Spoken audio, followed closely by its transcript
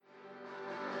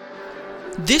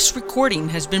This recording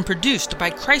has been produced by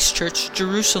Christ Church,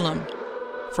 Jerusalem.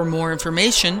 For more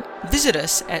information, visit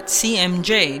us at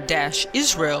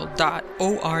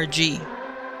cmj-israel.org.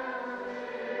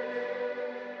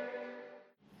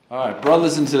 All right,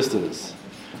 brothers and sisters,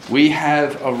 we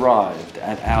have arrived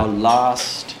at our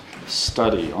last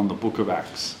study on the book of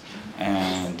Acts.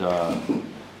 And the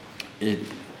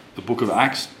book of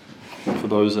Acts, for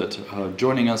those that are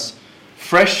joining us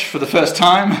fresh for the first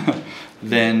time,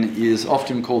 then is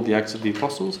often called the Acts of the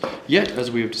Apostles, yet,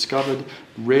 as we have discovered,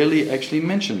 rarely actually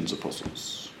mentions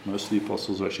apostles. Most of the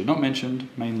apostles are actually not mentioned,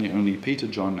 mainly only Peter,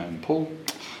 John, and Paul.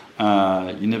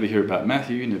 You never hear about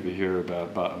Matthew, you never hear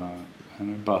about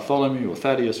Bartholomew or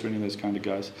Thaddeus or any of those kind of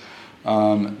guys.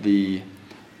 The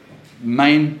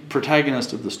main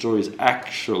protagonist of the story is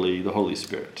actually the Holy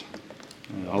Spirit.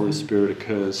 The Holy Spirit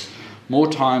occurs more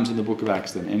times in the book of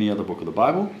Acts than any other book of the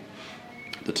Bible.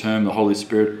 The term the Holy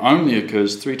Spirit only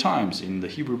occurs 3 times in the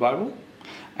Hebrew Bible,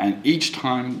 and each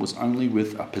time was only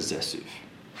with a possessive.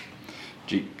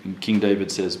 King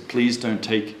David says, "Please don't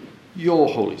take your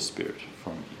Holy Spirit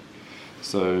from me."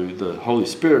 So the Holy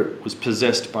Spirit was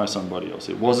possessed by somebody else.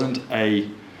 It wasn't a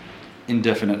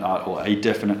indefinite or a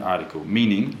definite article,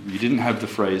 meaning you didn't have the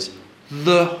phrase,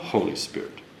 the Holy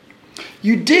Spirit.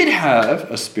 You did have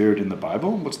a spirit in the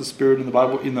Bible. What's the spirit in the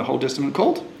Bible in the Old Testament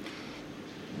called?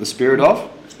 The Spirit of?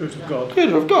 Spirit of God.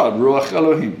 Spirit of God, Ruach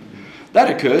Elohim. That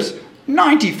occurs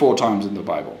 94 times in the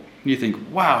Bible. You think,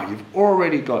 wow, you've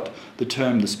already got the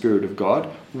term the Spirit of God,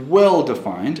 well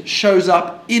defined, shows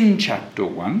up in chapter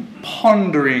 1,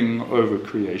 pondering over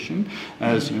creation,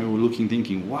 as we're looking,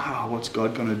 thinking, wow, what's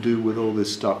God going to do with all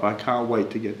this stuff? I can't wait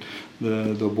to get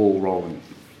the ball rolling.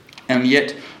 And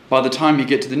yet, by the time you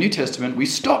get to the New Testament, we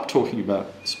stop talking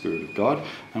about the Spirit of God,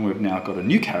 and we've now got a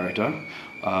new character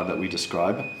that we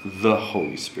describe, the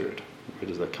Holy Spirit. Where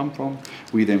does that come from?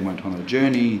 We then went on a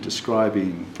journey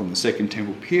describing from the Second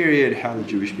Temple period how the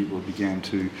Jewish people began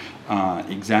to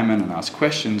examine and ask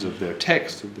questions of their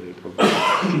text, of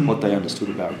what they understood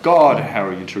about God, how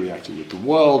he interacted with the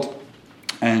world,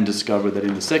 and discovered that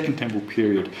in the Second Temple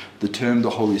period, the term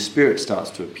the Holy Spirit starts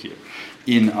to appear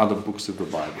in other books of the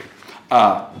Bible.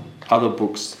 Other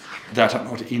books that are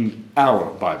not in our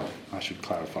Bible, I should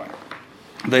clarify.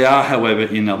 They are, however,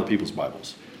 in other people's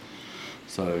Bibles.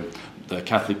 So the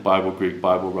Catholic Bible, Greek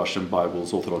Bible, Russian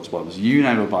Bibles, Orthodox Bibles, you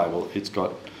name a Bible, it's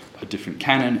got a different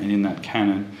canon, and in that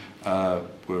canon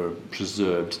were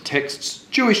preserved texts,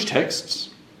 Jewish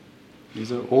texts.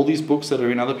 All these books that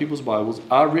are in other people's Bibles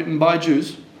are written by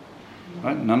Jews.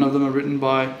 Right? None of them are written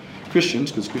by Christians,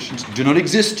 because Christians do not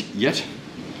exist yet.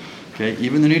 Okay?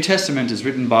 Even the New Testament is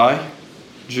written by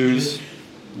Jews.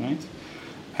 Right?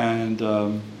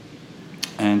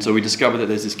 And so we discover that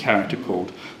there's this character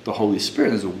called the Holy Spirit.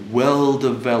 There's a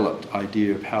well-developed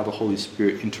idea of how the Holy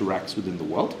Spirit interacts within the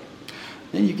world.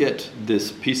 Then you get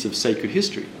this piece of sacred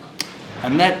history.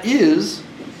 And that is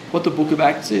what the book of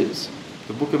Acts is.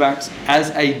 The book of Acts as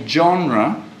a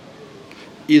genre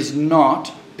it's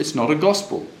not a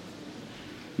gospel.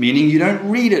 Meaning you don't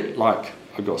read it like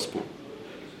a gospel.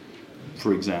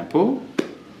 For example,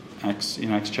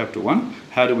 in Acts chapter 1,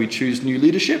 how do we choose new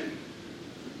leadership?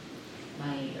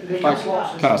 By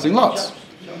casting lots.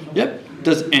 Yep.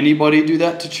 Does anybody do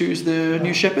that to choose the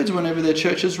new shepherds whenever their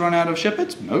churches run out of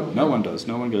shepherds? No, no one does.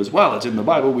 No one goes, well, it's in the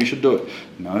Bible, we should do it.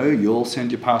 No, you'll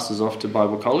send your pastors off to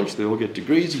Bible college, they all get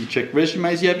degrees, you check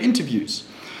resumes, you have interviews.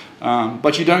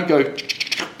 But you don't go,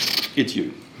 it's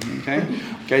you.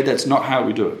 Okay, that's not how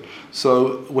we do it.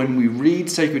 So when we read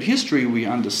sacred history, we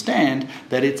understand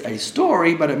that it's a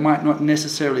story, but it might not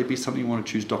necessarily be something you want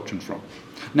to choose doctrine from.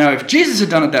 Now, if Jesus had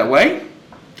done it that way,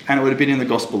 and it would have been in the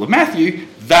Gospel of Matthew,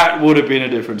 that would have been a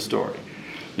different story.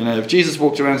 If Jesus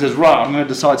walked around and says, right, I'm going to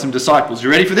decide some disciples.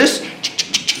 You ready for this?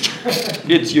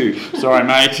 It's you. Sorry,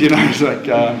 mate. It's like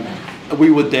we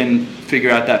would then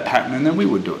figure out that pattern, and then we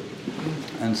would do it.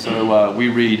 And so we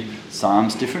read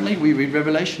Psalms differently. We read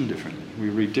Revelation differently. We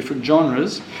read different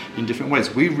genres in different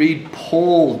ways. We read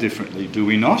Paul differently, do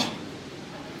we not?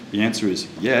 The answer is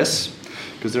yes.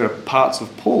 Because there are parts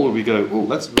of Paul where we go, oh,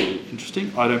 that's really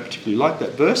interesting. I don't particularly like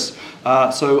that verse.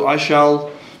 So I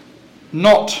shall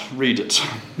not read it.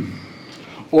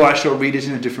 Or I shall read it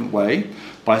in a different way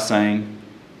by saying,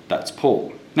 that's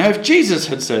Paul. Now, if Jesus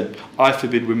had said, I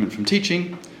forbid women from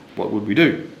teaching, what would we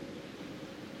do?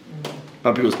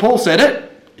 But because Paul said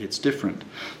it, it's different.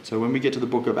 So when we get to the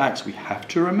book of Acts, we have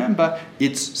to remember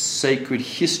it's sacred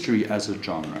history as a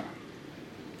genre.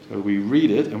 So we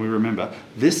read it and we remember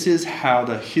this is how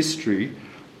the history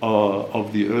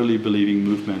of the early believing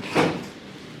movement,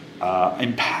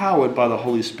 empowered by the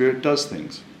Holy Spirit, does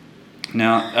things.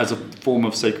 Now, as a form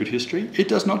of sacred history, it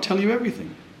does not tell you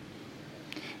everything.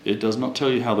 It does not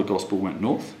tell you how the gospel went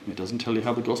north. It doesn't tell you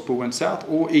how the gospel went south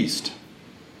or east.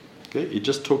 Okay? It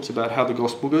just talks about how the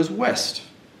gospel goes west.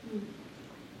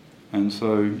 And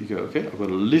so you go, okay, I've got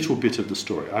a little bit of the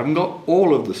story. I haven't got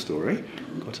all of the story,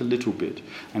 I've got a little bit.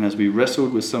 And as we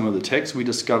wrestled with some of the text, we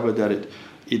discovered that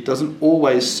it doesn't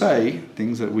always say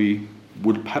things that we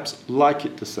would perhaps like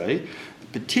it to say.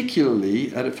 Particularly,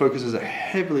 that it focuses a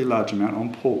heavily large amount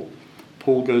on Paul.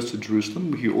 Paul goes to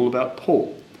Jerusalem. We hear all about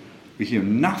Paul. We hear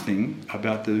nothing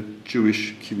about the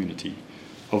Jewish community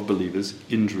of believers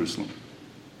in Jerusalem.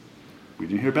 We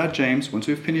didn't hear about James. Once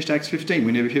we've finished Acts 15,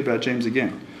 we never hear about James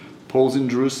again. Paul's in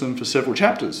Jerusalem for several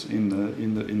chapters in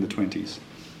the 20s.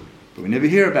 But we never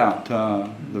hear about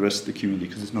the rest of the community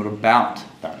because it's not about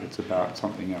that. It's about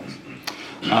something else.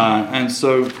 And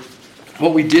so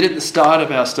what we did at the start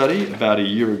of our study about a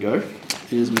year ago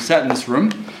is we sat in this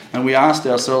room and we asked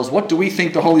ourselves, what do we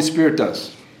think the Holy Spirit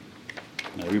does?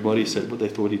 And everybody said what they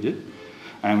thought he did.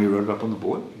 And we wrote it up on the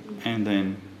board. And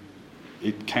then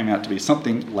it came out to be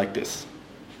something like this.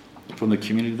 From the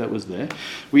community that was there,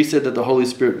 we said that the Holy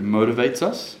Spirit motivates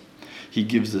us. He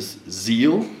gives us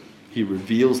zeal. He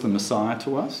reveals the Messiah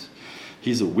to us.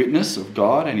 He's a witness of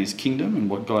God and his kingdom and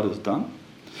what God has done.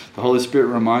 The Holy Spirit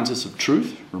reminds us of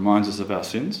truth, reminds us of our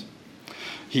sins.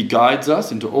 He guides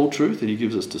us into all truth and he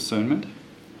gives us discernment.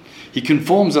 He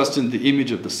conforms us into the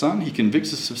image of the Son. He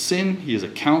convicts us of sin. He is a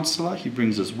counselor. He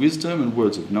brings us wisdom and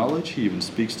words of knowledge. He even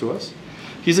speaks to us.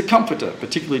 He's a comforter,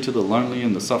 particularly to the lonely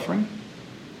and the suffering.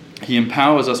 He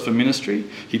empowers us for ministry.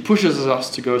 He pushes us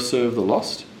to go serve the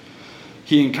lost.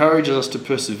 He encourages us to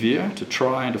persevere, to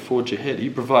try and to forge ahead.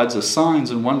 He provides us signs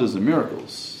and wonders and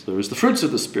miracles. There is the fruits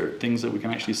of the Spirit, things that we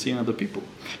can actually see in other people.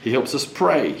 He helps us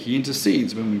pray. He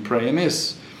intercedes when we pray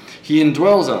amiss. He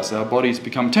indwells us. Our bodies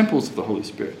become temples of the Holy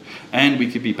Spirit. And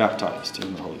we could be baptized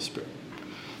in the Holy Spirit.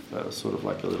 That was sort of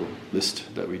like a little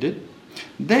list that we did.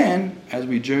 Then, as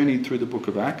we journeyed through the book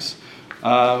of Acts,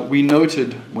 we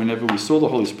noted whenever we saw the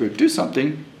Holy Spirit do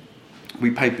something, we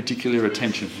paid particular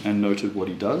attention and noted what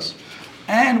he does.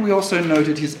 And we also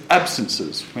noted his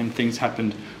absences when things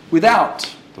happened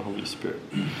without the Holy Spirit.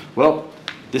 Well,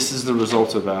 this is the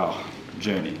result of our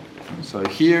journey. So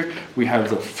here we have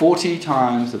the 40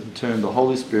 times that the term the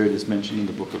Holy Spirit is mentioned in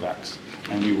the book of Acts.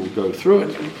 And we will go through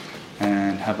it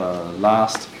and have a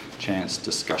last chance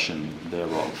discussion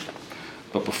thereof.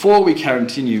 But before we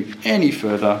continue any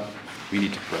further, we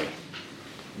need to pray.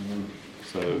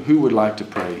 So who would like to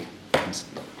pray and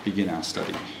begin our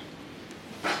study?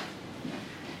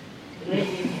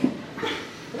 Okay.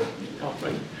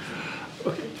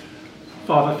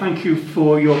 Father, thank you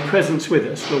for your presence with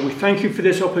us. Lord, we thank you for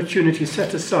this opportunity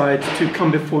set aside to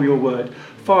come before your word.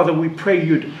 Father, we pray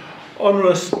you'd honour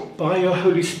us by your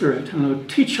Holy Spirit and Lord,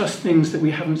 teach us things that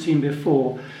we haven't seen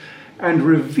before and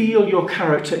reveal your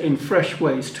character in fresh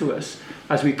ways to us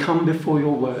as we come before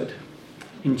your word.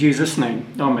 In Jesus' name,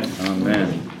 amen.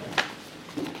 Amen.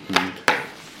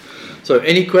 So,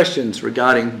 any questions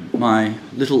regarding my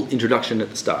little introduction at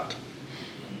the start?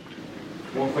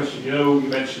 One question. You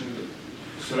mentioned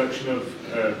selection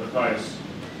of Matthias.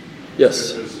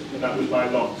 Yes. And that was by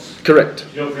lots. Correct.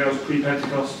 You don't think that was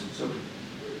pre-Pentecost? So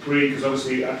because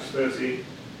obviously Acts 30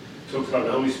 talks about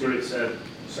the Holy Spirit said,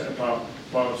 set apart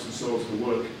Barnabas and Saul for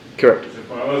work. Correct. So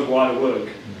that was why work.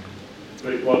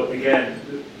 But well, again,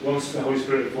 once the Holy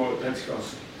Spirit formed at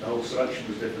Pentecost, the whole selection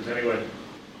was different anyway.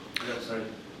 Is that so?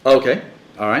 Okay.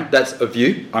 All right. That's a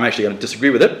view. I'm actually going to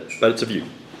disagree with it, but it's a view.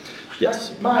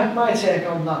 Yes. My take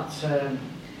on that,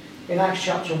 in Acts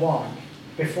chapter 1,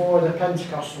 before the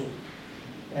Pentecostal,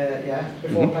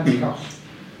 Pentecost.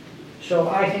 So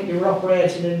I think you were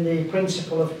operating in the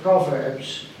principle of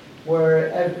Proverbs,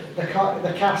 where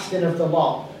the casting of the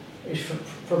lot is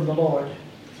from the Lord.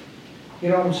 You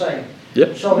know what I'm saying?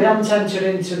 Yep. So they haven't entered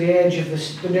into the age of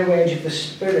the new age of the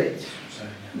Spirit.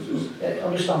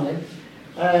 Understanding?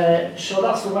 So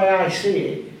that's the way I see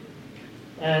it.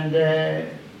 And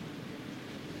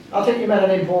I think you made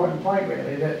an important point,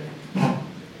 really, that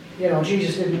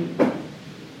Jesus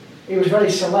he was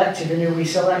very selective in who he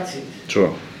selected.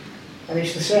 Sure. And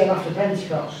it's the same after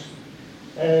Pentecost.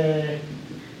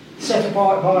 Set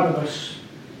apart Barnabas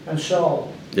and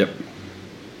Saul. Yep.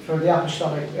 For the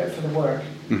apostolic, for the work.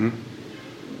 Mm-hmm.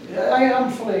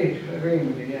 I'm fully agreeing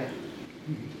with you, yeah.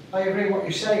 I agree with what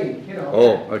you're saying,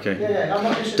 Oh, okay. Yeah, I'm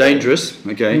not disagreeing. Dangerous,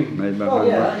 okay.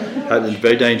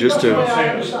 Very dangerous That's to... the way I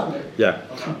understand it. Yeah.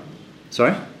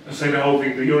 Sorry? I'm saying the whole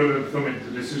thing, the Urim and Thummim,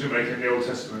 the decision making in the Old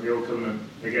Testament, the Old Covenant,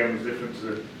 again, was different to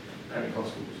the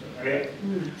Pentecostal. So,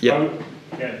 Yeah.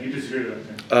 Yeah, you disagree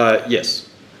with that? Yes.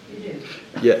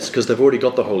 Yes, because they've already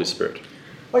got the Holy Spirit.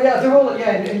 Well, yeah, they're all,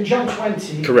 yeah, in John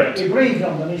 20, Correct. he breathed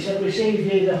on them, he said,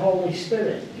 receive ye the Holy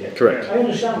Spirit. Correct. I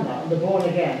understand that, and they're born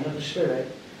again of the Spirit.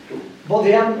 But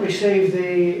they haven't received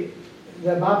the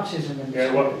baptism in the Yeah,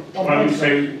 Spirit. when we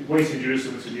say, wait in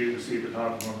Jerusalem until you receive the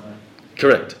power from on high.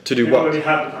 Correct. To do They what? already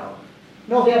had the power.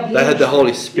 No, they had They had the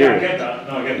Holy Yeah, I Spirit. get that.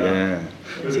 No, I get that. Yeah.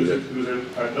 But there was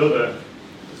another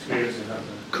experience in heaven.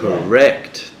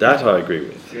 Correct. That I agree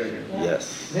with. Yeah.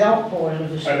 Yes. The outpouring of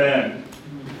the Spirit. And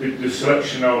then the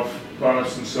selection of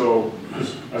Barnabas and Saul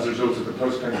was as a result of the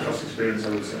post-Pentecost experience, I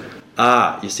would say.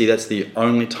 You see, that's the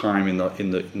only time in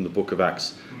the book of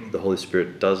Acts the Holy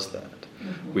Spirit does that,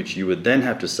 which you would then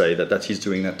have to say that he's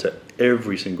doing that to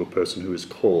every single person who is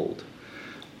called.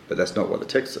 But that's not what the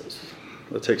text says.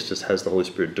 The text just has the Holy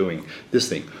Spirit doing this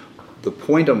thing. The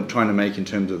point I'm trying to make in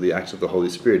terms of the acts of the Holy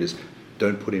Spirit is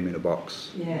don't put him in a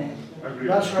box. Yeah.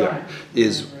 That's right. Yeah.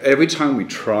 Is every time we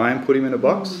try and put him in a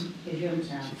box,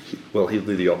 well, he'll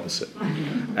do the opposite.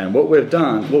 And what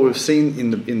we've seen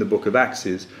in the book of Acts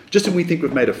is, just when we think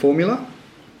we've made a formula,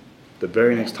 the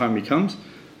very next time he comes,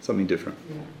 something different.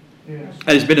 Yeah.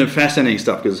 And it's been fascinating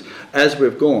stuff, because as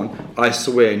we've gone, I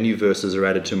swear new verses are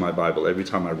added to my Bible every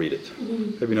time I read it.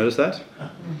 Have you noticed that?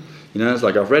 You know, it's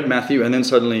like I've read Matthew and then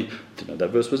suddenly, didn't know that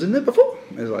verse was in there before.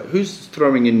 It's like, who's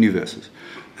throwing in new verses?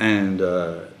 And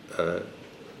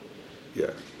yeah.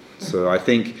 So I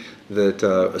think that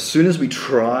as soon as we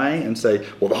try and say,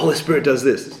 well, the Holy Spirit does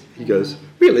this, he goes,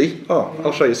 really? Oh,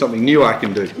 I'll show you something new I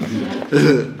can do.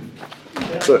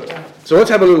 So let's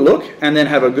have a little look and then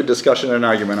have a good discussion and an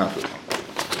argument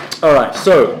afterwards. All right,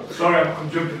 so... Sorry,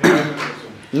 I'm jumping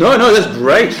in. No, that's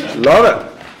great. Love it.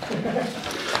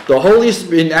 The Holy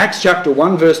Spirit, in Acts chapter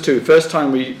 1, verse 2, first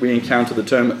time we encounter the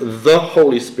term the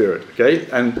Holy Spirit, okay?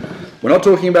 And we're not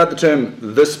talking about the term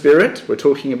the Spirit, we're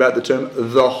talking about the term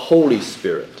the Holy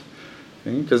Spirit.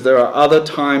 Because there are other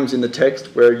times in the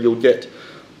text where you'll get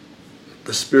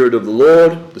the Spirit of the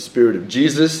Lord, the Spirit of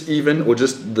Jesus even, or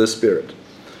just the Spirit.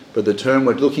 But the term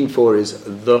we're looking for is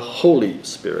the Holy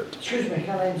Spirit. Excuse me,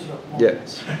 can I interrupt?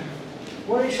 Yes.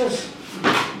 What it says,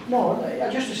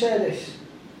 just to say this.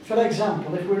 For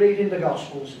example, if we read in the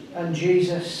Gospels and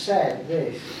Jesus said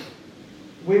this,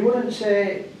 we wouldn't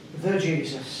say the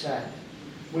Jesus said.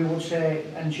 We would say,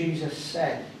 and Jesus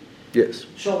said. Yes.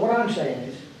 So what I'm saying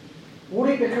is, would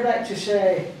it be correct to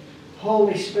say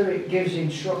Holy Spirit gives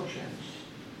instructions?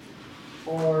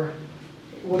 Or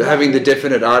would having the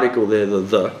definite article there,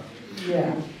 the.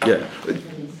 Yeah.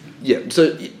 Yeah.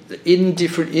 So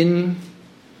in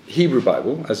Hebrew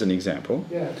Bible, as an example,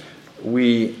 Yeah.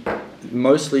 we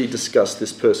mostly discuss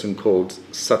this person called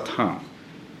Satan.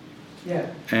 Yeah.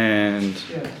 And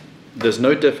Yeah. there's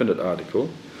no definite article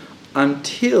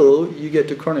until you get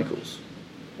to Chronicles.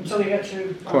 Until you get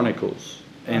to Chronicles.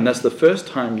 And that's the first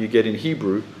time you get in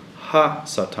Hebrew,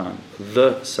 Ha-Satan,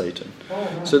 the Satan. Oh,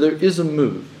 right. So there is a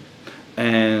move.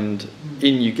 And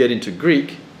you get into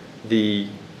Greek, the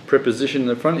preposition in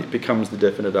the front, it becomes the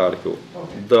definite article,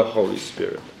 Okay. the Holy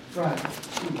Spirit. Right.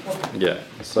 Okay. Yeah.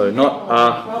 So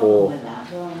not or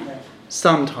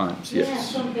sometimes, Yeah,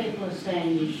 yes. some people are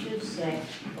saying you should say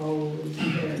Holy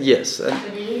Spirit. Yes. But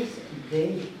it is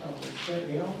the Holy Spirit,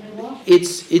 the only one.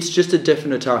 It's just a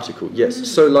definite article, yes.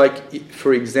 So like,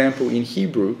 for example, in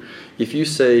Hebrew, if you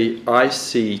say, I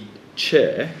see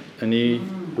chair, ani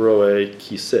roe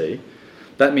kise,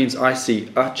 that means I see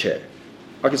a chair.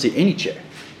 I can see any chair.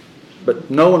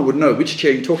 But no one would know which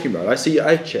chair you're talking about. I see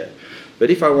a chair. But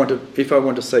if I want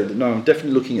to say that, no, I'm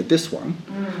definitely looking at this one,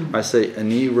 I say,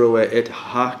 ani roe et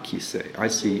ha kise. I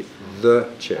see the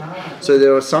chair. So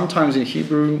there are some times in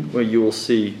Hebrew where you will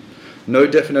see no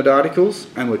definite articles,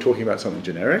 and we're talking about something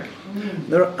generic.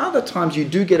 There are other times you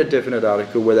do get a definite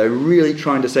article where they're really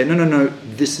trying to say, no,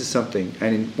 this is something.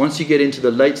 And once you get into the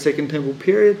late Second Temple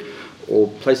period, or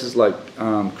places like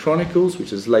Chronicles,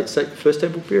 which is late First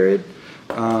Temple period,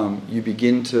 you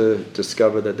begin to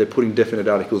discover that they're putting definite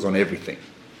articles on everything.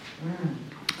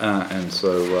 And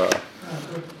so,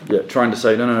 trying to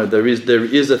say, no, there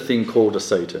is a thing called a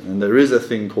Satan, and there is a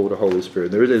thing called a Holy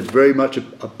Spirit. There is very much a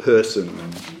person.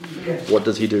 And what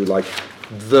does he do? Like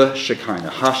the Shekinah,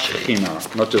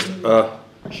 Ha-Shekhinah, not just a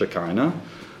Shekinah,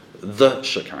 the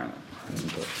Shekinah.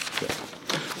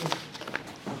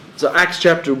 So Acts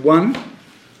chapter 1,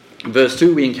 verse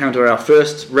 2, we encounter our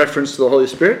first reference to the Holy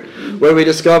Spirit, where we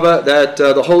discover that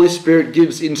the Holy Spirit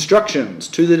gives instructions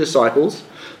to the disciples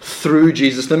through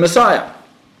Jesus the Messiah.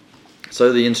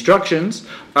 So the instructions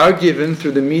are given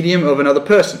through the medium of another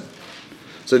person.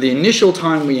 So the initial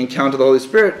time we encounter the Holy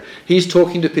Spirit, he's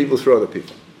talking to people through other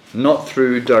people, not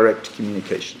through direct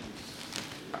communication.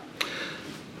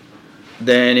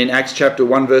 Then in Acts chapter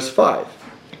 1 verse 5,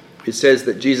 it says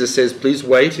that Jesus says, please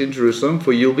wait in Jerusalem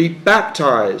for you'll be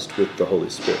baptized with the Holy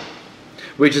Spirit.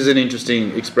 Which is an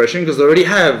interesting expression because they already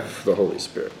have the Holy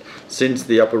Spirit since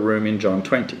the upper room in John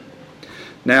 20.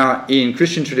 Now in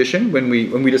Christian tradition, when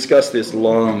we discussed this a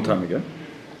long time ago,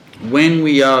 when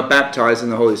we are baptized in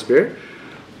the Holy Spirit,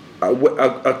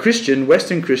 a Christian,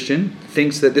 Western Christian,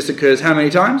 thinks that this occurs how many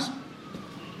times?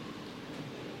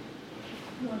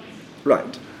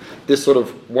 Right. This sort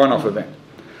of one-off event.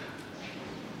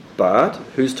 But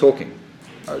who's talking?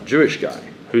 A Jewish guy.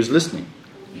 Who's listening?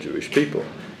 Jewish people.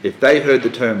 If they heard the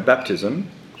term baptism,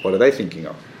 what are they thinking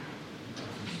of?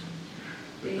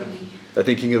 They're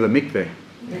thinking of a mikveh.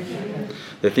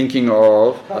 They're thinking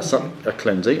of a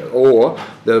cleansing, or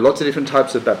there are lots of different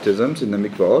types of baptisms in the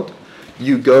mikvah.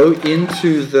 You go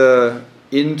into the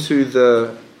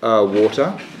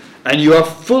water, and you are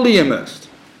fully immersed,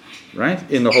 right,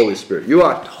 in the Holy Spirit. You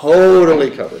are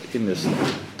totally covered in this,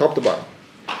 top to bottom.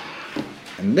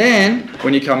 And then,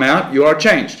 when you come out, you are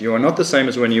changed. You are not the same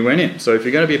as when you went in. So if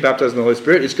you're going to be baptized in the Holy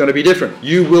Spirit, it's going to be different.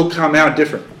 You will come out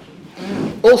different.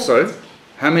 Also,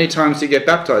 how many times do you get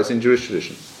baptized in Jewish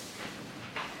tradition?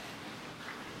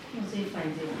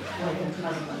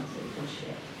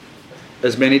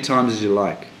 As many times as you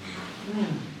like.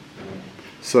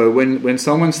 So when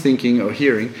someone's thinking or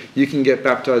hearing, you can get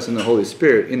baptized in the Holy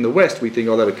Spirit. In the West, we think,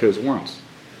 that occurs once.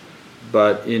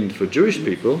 But for Jewish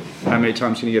people, how many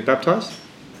times can you get baptized?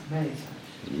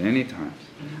 Many times.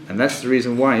 And that's the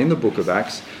reason why in the book of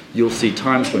Acts, you'll see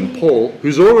times when Paul,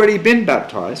 who's already been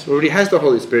baptized, already has the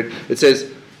Holy Spirit, it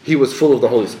says he was full of the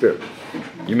Holy Spirit.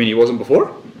 You mean he wasn't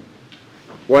before?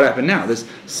 What happened now? There's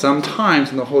some times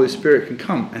when the Holy Spirit can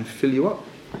come and fill you up.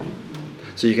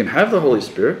 So you can have the Holy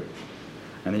Spirit,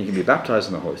 and then you can be baptized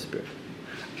in the Holy Spirit.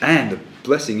 And the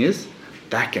blessing is,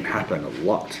 that can happen a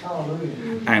lot.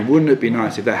 And wouldn't it be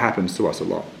nice if that happens to us a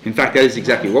lot? In fact, that is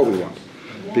exactly what we want.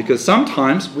 Because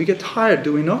sometimes we get tired,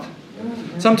 do we not?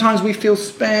 Sometimes we feel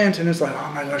spent and it's like,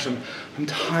 oh my gosh, I'm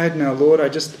tired now, Lord.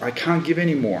 I can't give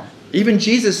any more. Even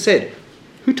Jesus said,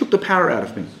 who took the power out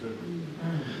of me?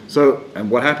 So,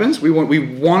 and what happens? We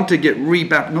want to get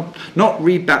not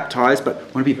rebaptized, but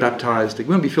want to be baptized. We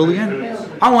want to be filled again.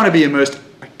 I want to be immersed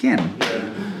again.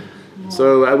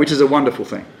 So, which is a wonderful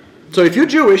thing. So if you're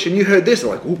Jewish and you heard this,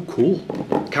 you're like, oh, cool.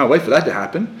 Can't wait for that to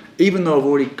happen. Even though I've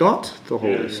already got the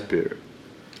Holy Spirit.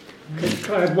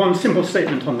 Can I have one simple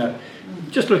statement on that?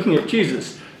 Just looking at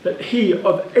Jesus, that he,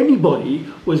 of anybody,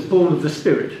 was born of the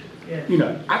Spirit.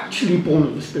 Actually born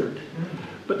of the Spirit.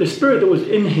 But the Spirit that was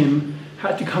in him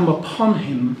had to come upon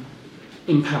him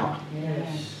in power.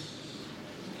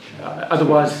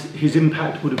 Otherwise, his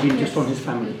impact would have been just on his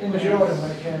family. In the Jordan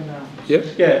when it came down. Yep.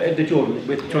 Yeah, at the Jordan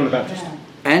with John the Baptist.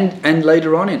 And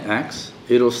later on in Acts,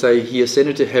 it'll say he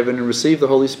ascended to heaven and received the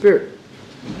Holy Spirit.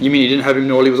 You mean he didn't have him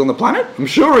while he was on the planet? I'm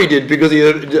sure he did, because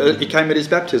he came at his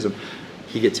baptism.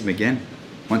 He gets him again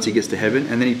once he gets to heaven,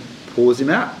 and then he pours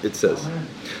him out, it says.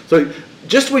 So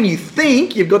just when you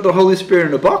think you've got the Holy Spirit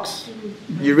in a box,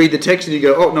 you read the text and you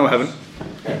go, oh, no, I haven't.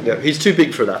 Yeah, he's too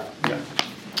big for that. Yeah.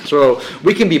 So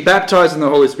we can be baptized in the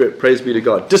Holy Spirit, praise be to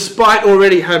God, despite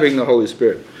already having the Holy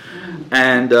Spirit.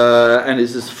 And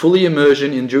it's this fully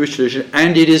immersion in Jewish tradition,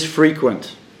 and it is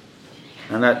frequent.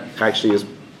 And that actually is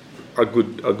a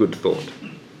good thought.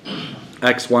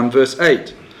 Acts 1 verse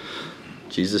 8.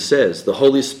 Jesus says, the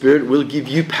Holy Spirit will give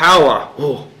you power.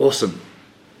 Oh, awesome.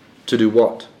 To do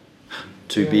what?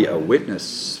 To be a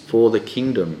witness for the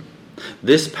kingdom.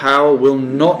 This power will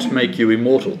not make you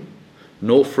immortal,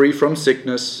 nor free from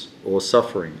sickness or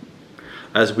suffering.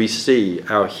 As we see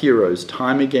our heroes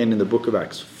time again in the book of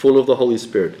Acts, full of the Holy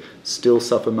Spirit, still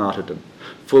suffer martyrdom.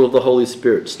 Full of the Holy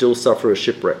Spirit, still suffer a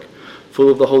shipwreck. Full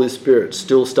of the Holy Spirit,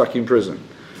 still stuck in prison.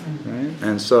 Right?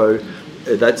 And so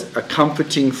that's a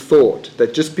comforting thought,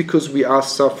 that just because we are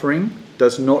suffering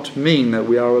does not mean that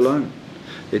we are alone.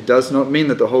 It does not mean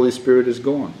that the Holy Spirit is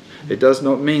gone. It does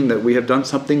not mean that we have done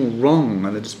something wrong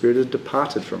and that the Spirit has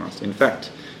departed from us. In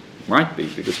fact, it might be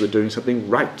because we're doing something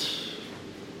right.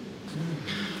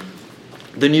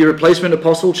 The new replacement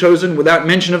apostle chosen without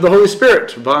mention of the Holy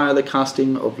Spirit via the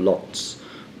casting of lots.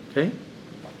 Okay?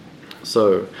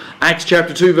 So, Acts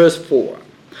chapter 2 verse 4.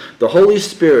 The Holy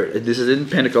Spirit, this is in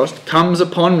Pentecost, comes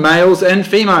upon males and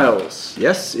females.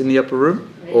 Yes, in the upper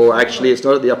room. Or actually it's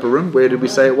not at the upper room. Where did we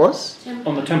say it was?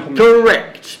 On the temple.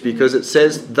 Correct, because it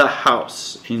says the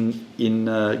house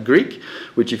in Greek,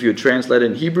 which if you translate it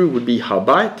in Hebrew would be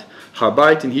Habait.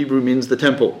 Habait in Hebrew means the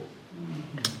temple.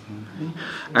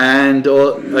 And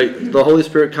the Holy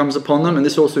Spirit comes upon them, and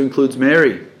this also includes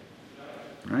Mary.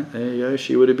 Right, there you go.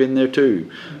 She would have been there too,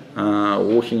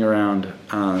 walking around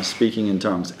speaking in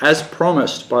tongues, as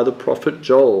promised by the prophet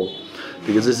Joel,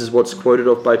 because this is what's quoted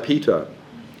of by Peter,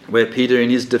 where Peter, in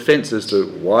his defense as to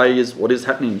what is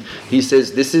happening, he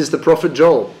says, this is the prophet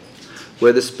Joel,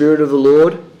 where the Spirit of the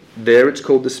Lord, there it's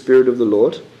called the Spirit of the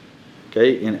Lord.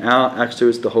 Okay, in our Acts 2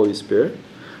 it's the Holy Spirit.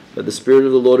 But the Spirit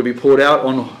of the Lord will be poured out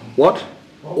on what?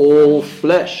 All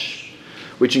flesh,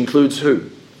 which includes who?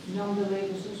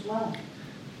 Non-believers as well.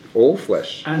 All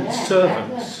flesh. And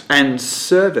servants. And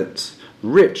servants,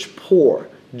 rich, poor,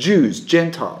 Jews,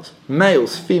 Gentiles,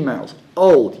 males, females,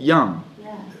 old, young,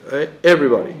 Yeah.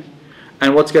 everybody.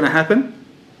 And what's going to happen?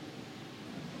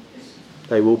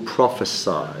 They will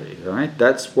prophesy, right?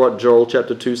 That's what Joel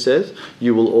chapter 2 says.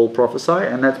 You will all prophesy.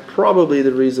 And that's probably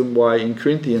the reason why in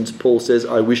Corinthians Paul says,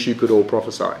 I wish you could all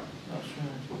prophesy. That's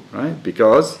right. Right?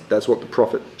 Because that's what the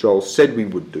prophet Joel said we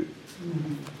would do.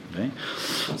 Okay?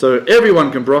 So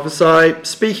everyone can prophesy.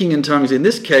 Speaking in tongues in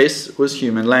this case was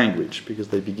human language, because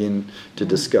they begin to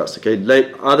discuss.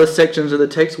 Okay, other sections of the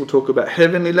text will talk about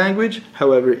heavenly language.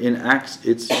 However, in Acts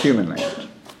it's human language.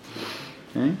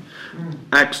 Okay?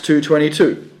 Acts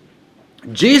 2:22.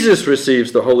 Jesus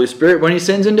receives the Holy Spirit when he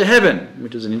ascends into heaven,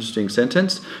 which is an interesting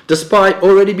sentence. Despite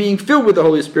already being filled with the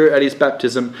Holy Spirit at his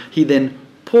baptism, he then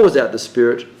pours out the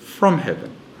Spirit from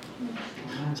heaven.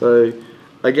 So,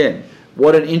 again,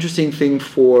 what an interesting thing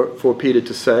for Peter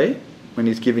to say when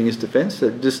he's giving his defense,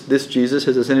 that this Jesus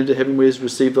has ascended to heaven where he's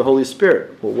received the Holy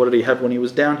Spirit. Well, what did he have when he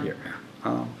was down here?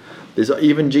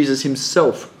 Even Jesus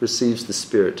himself receives the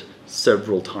Spirit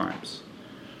several times,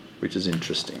 which is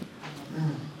interesting.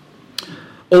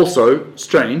 Also,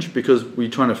 strange, because we're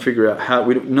trying to figure out how...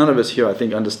 none of us here, I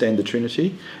think, understand the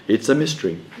Trinity. It's a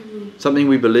mystery. Something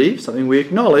we believe, something we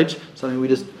acknowledge, something we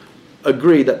just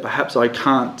agree that perhaps I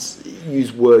can't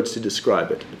use words to describe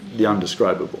it, the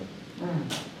undescribable.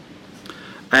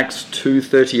 Acts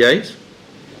 2:38.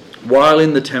 While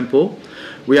in the temple,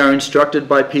 we are instructed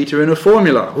by Peter in a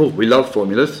formula. Oh, we love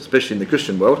formulas, especially in the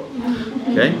Christian world.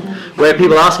 Okay, where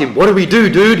people ask him, what do we do,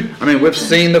 dude? I mean, we've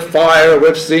seen the fire,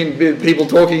 we've seen people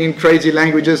talking in crazy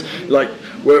languages, like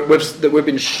we've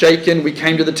been shaken, we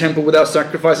came to the temple without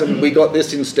sacrifice and we got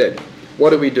this instead. What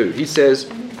do we do? He says,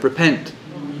 repent.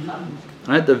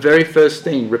 Right? The very first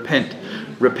thing, repent.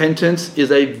 Repentance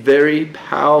is a very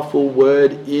powerful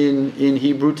word in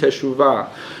Hebrew, teshuvah.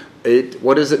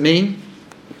 What does it mean?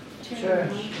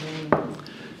 Church.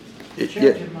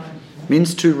 It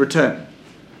means to return.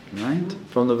 Right?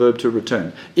 From the verb to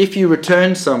return. If you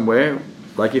return somewhere,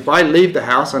 like if I leave the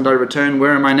house and I return,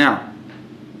 where am I now?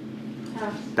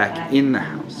 Back in the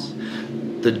house.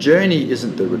 The journey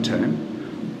isn't the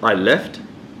return. I left,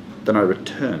 then I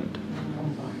returned.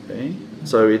 Okay?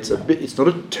 So it's not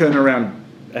a turn around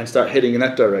and start heading in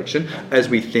that direction as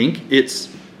we think.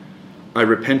 It's I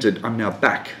repented, I'm now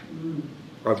back.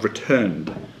 I've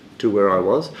returned to where I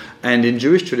was. And in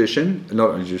Jewish tradition,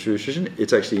 not in Jewish tradition,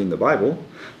 it's actually in the Bible,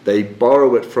 they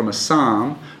borrow it from a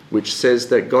psalm which says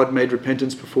that God made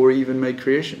repentance before he even made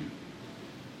creation.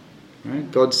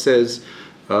 Right? God says,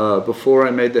 before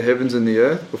I made the heavens and the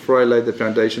earth, before I laid the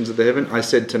foundations of the heaven, I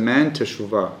said to man,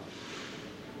 teshuvah,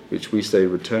 which we say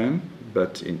return,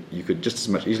 but you could just as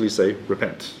much easily say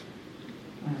repent.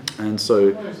 And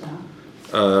so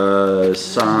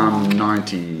Psalm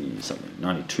 90 something,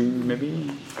 92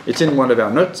 maybe. It's in one of our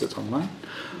notes, it's online.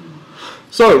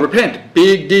 So repent,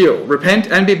 big deal. Repent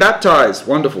and be baptized,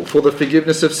 wonderful, for the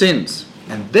forgiveness of sins.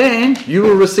 And then you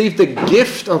will receive the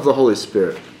gift of the Holy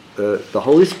Spirit. The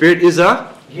Holy Spirit is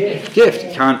a gift.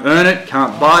 You can't earn it,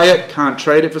 can't buy it, can't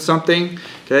trade it for something.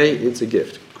 Okay, it's a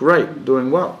gift. Great, doing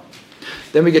well.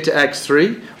 Then we get to Acts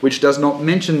 3, which does not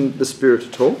mention the Spirit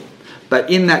at all. But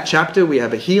in that chapter we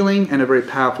have a healing and a very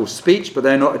powerful speech, but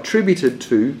they're not attributed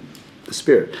to the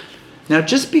Spirit. Now,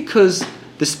 just because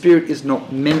the Spirit is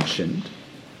not mentioned,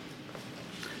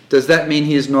 does that mean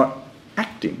he is not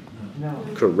acting? No.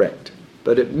 Correct.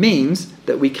 But it means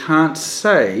that we can't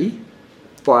say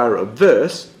via a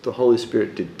verse, the Holy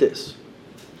Spirit did this.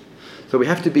 So we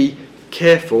have to be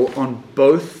careful on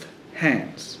both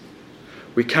hands.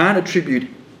 We can't attribute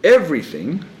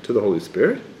everything to the Holy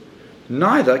Spirit.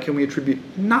 Neither can we attribute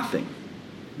nothing.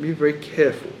 Be very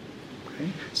careful.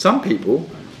 Okay? Some people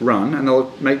run and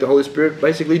they'll make the Holy Spirit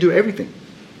basically do everything.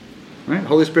 Right? The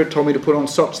Holy Spirit told me to put on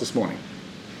socks this morning.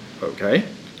 Okay?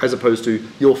 As opposed to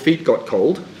your feet got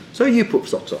cold, so you put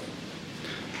socks on.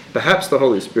 Perhaps the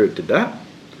Holy Spirit did that,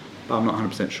 but I'm not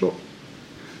 100% sure.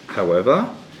 However,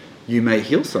 you may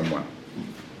heal someone.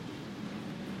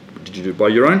 Did you do it by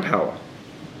your own power?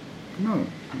 No,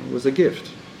 it was a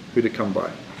gift. Who did it come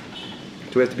by?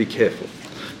 So we have to be careful.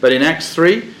 But in Acts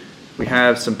 3, We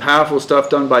have some powerful stuff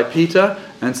done by Peter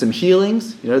and some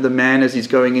healings. You know, the man as he's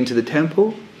going into the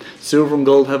temple. Silver and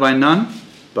gold have I none,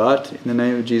 but in the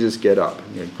name of Jesus, get up.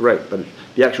 Yeah, great. But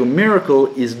the actual miracle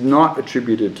is not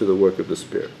attributed to the work of the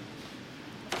Spirit.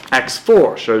 Acts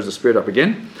 4 shows the Spirit up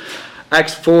again.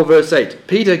 Acts 4 verse 8.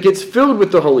 Peter gets filled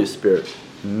with the Holy Spirit.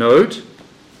 Note,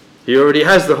 he already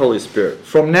has the Holy Spirit.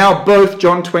 From now, both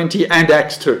John 20 and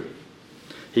Acts 2.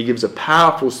 He gives a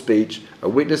powerful speech, a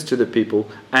witness to the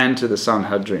people and to the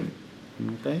Sanhedrin.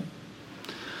 Okay?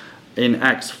 In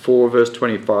Acts 4 verse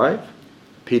 25,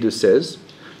 Peter says,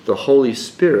 the Holy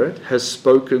Spirit has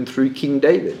spoken through King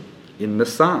David in the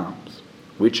Psalms,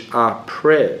 which are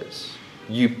prayers.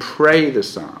 You pray the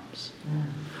Psalms.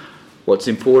 What's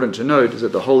important to note is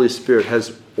that the Holy Spirit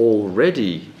has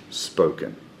already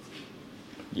spoken.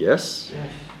 Yes?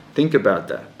 Think about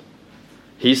that.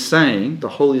 He's saying the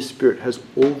Holy Spirit has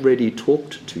already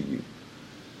talked to you.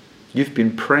 You've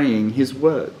been praying his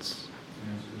words.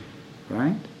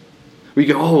 Right? We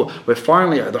go, oh,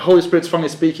 the Holy Spirit's finally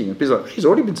speaking. And Peter's like, he's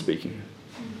already been speaking.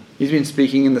 He's been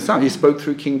speaking in the Psalms. He spoke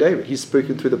through King David. He's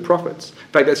spoken through the prophets.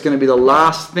 In fact, that's going to be the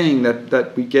last thing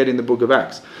that we get in the book of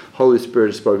Acts. Holy Spirit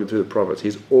has spoken through the prophets.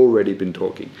 He's already been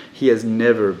talking. He has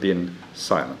never been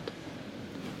silent.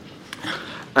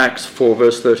 Acts 4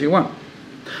 verse 31.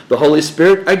 The Holy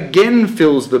Spirit again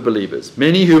fills the believers.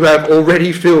 Many who have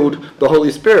already filled the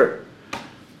Holy Spirit.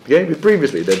 Okay,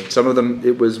 previously, that some of them,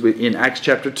 it was in Acts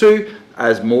chapter 2,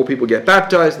 as more people get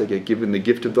baptized, they get given the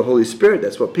gift of the Holy Spirit.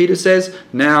 That's what Peter says.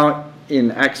 Now,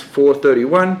 in Acts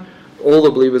 4:31, all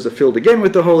the believers are filled again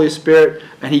with the Holy Spirit,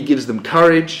 and he gives them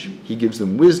courage, he gives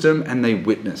them wisdom, and they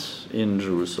witness in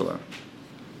Jerusalem.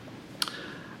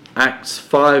 Acts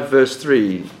 5 verse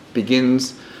 3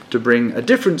 begins to bring a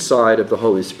different side of the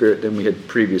Holy Spirit than we had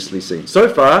previously seen. So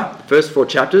far, the first 4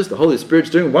 chapters, the Holy Spirit's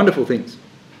doing wonderful things.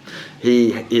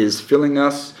 He is filling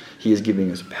us. He is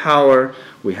giving us power.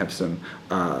 We have some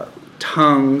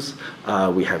tongues.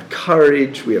 We have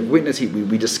courage. We have witness.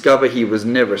 We discover he was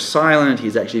never silent.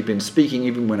 He's actually been speaking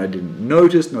even when I didn't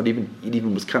notice. It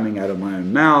even was coming out of my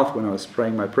own mouth when I was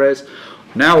praying my prayers.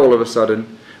 Now all of a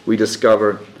sudden, we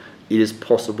discover it is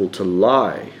possible to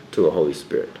lie to the Holy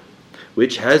Spirit,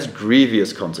 which has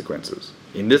grievous consequences.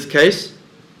 In this case,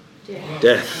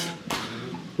 death.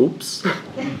 Oops.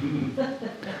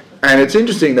 And it's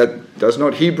interesting that does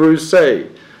not Hebrews say,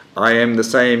 I am the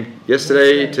same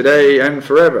yesterday, today, and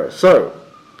forever. So,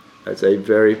 that's a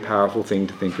very powerful thing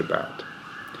to think about.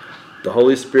 The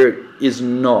Holy Spirit is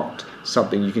not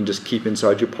something you can just keep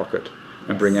inside your pocket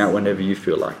and bring out whenever you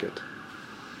feel like it.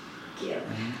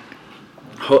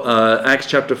 Acts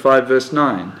chapter 5 verse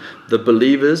 9. The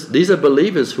believers, these are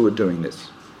believers who are doing this.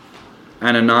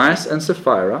 Ananias and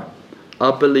Sapphira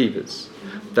are believers.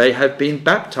 They have been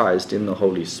baptized in the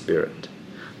Holy Spirit.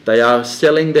 They are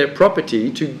selling their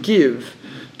property to give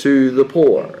to the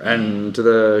poor and to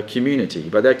the community,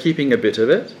 but they're keeping a bit of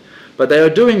it. But they are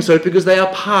doing so because they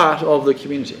are part of the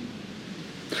community.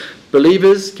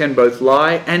 Believers can both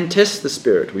lie and test the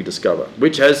Spirit, we discover,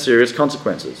 which has serious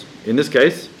consequences. In this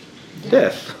case,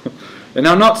 death. And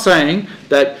I'm not saying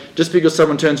that just because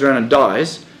someone turns around and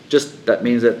dies, just that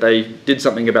means that they did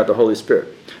something about the Holy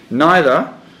Spirit.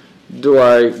 Neither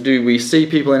do we see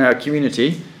people in our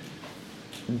community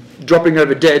dropping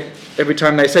over dead every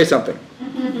time they say something.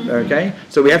 Okay?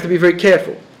 So we have to be very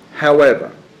careful.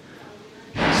 However,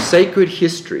 sacred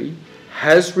history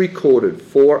has recorded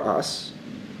for us,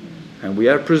 and we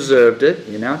have preserved it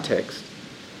in our text,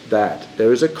 that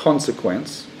there is a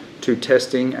consequence to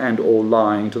testing and or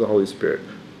lying to the Holy Spirit.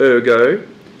 Ergo,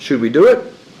 should we do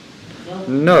it?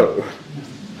 No.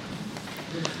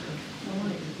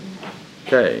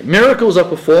 Okay, miracles are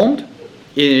performed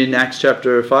in Acts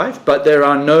chapter 5, but there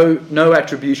are no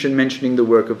attribution mentioning the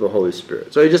work of the Holy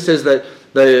Spirit. So it just says that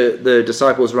the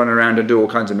disciples run around and do all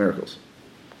kinds of miracles.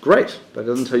 Great, but it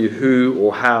doesn't tell you who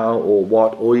or how or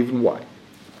what or even why.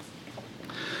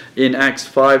 In Acts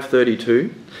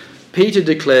 5:32, Peter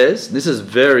declares, this is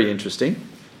very interesting,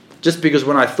 just because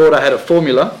when I thought I had a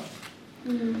formula,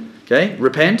 okay,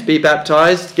 repent, be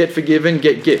baptized, get forgiven,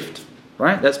 get gift,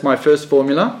 right? That's my first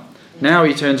formula. Now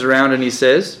he turns around and he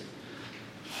says,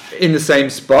 in the same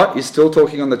spot, he's still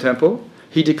talking on the temple,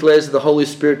 he declares the Holy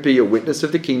Spirit be a witness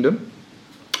of the kingdom,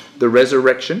 the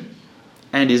resurrection,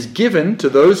 and is given to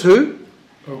those who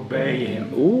obey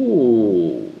him.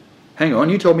 Ooh, hang on,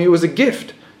 you told me it was a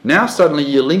gift. Now suddenly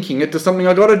you're linking it to something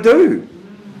I got to do.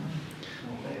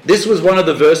 This was one of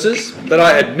the verses that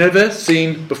I had never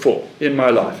seen before in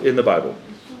my life, in the Bible.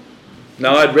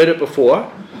 Now I'd read it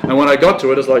before, and when I got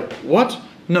to it, I was like, what?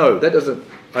 No, that doesn't...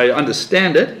 I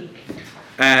understand it,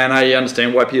 and I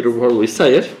understand why Peter would probably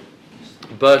say it,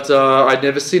 But I'd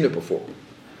never seen it before.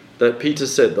 That Peter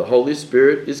said the Holy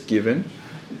Spirit is given,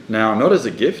 now not as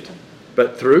a gift,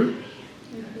 but through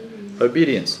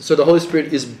obedience. So the Holy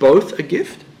Spirit is both a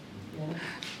gift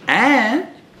and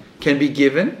can be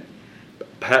given,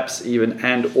 perhaps even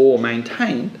and or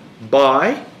maintained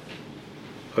by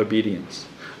obedience.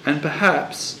 And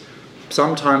perhaps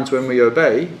sometimes when we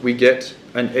obey, we get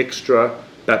an extra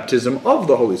baptism of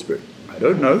the Holy Spirit. I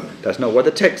don't know. That's not what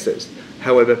the text says.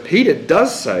 However, Peter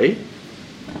does say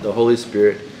the Holy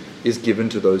Spirit is given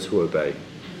to those who obey.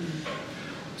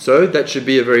 So that should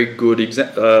be a very good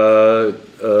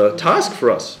task for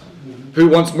us. Who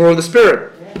wants more of the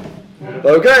Spirit?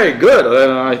 Okay, good.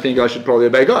 I think I should probably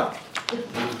obey God.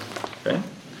 Okay.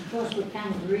 Of course, we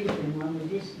can't grieve him when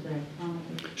we disobey, can't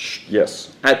we?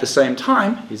 Yes. At the same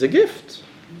time, he's a gift.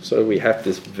 So we have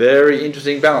this very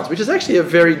interesting balance, which is actually a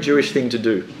very Jewish thing to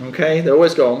do. Okay? They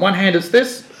always go, on one hand it's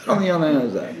this, on the other hand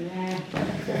it's that. Yeah.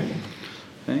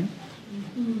 Okay?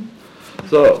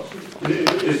 So,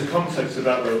 Is the context of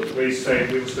that, though, where he's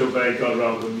saying we must obey God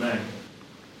rather than men?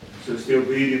 So it's the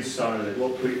obedience side of it,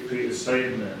 what Peter's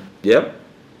saying there. yep.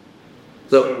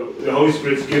 So the Holy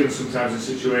Spirit's given sometimes in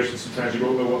situations, sometimes you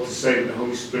won't know what to say, but the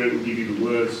Holy Spirit will give you the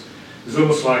words. It's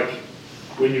almost like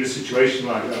when you're in a situation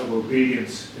like that of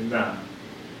obedience in that,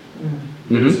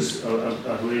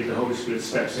 I believe the Holy Spirit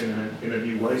steps in a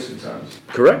new way sometimes.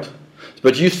 Correct.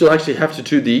 But you still actually have to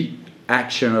do the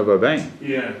action of obeying.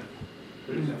 Yeah.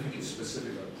 But I think it's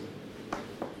specific.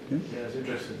 Yeah, it's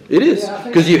interesting. It is.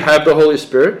 Because you have the Holy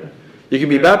Spirit. You can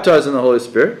be baptized in the Holy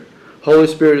Spirit. Holy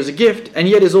Spirit is a gift, and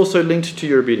yet is also linked to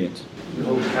your obedience. The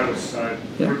whole charis side,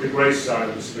 the grace side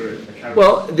of the Spirit. The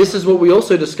well, this is what we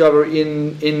also discover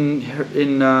in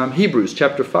Hebrews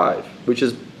chapter 5, which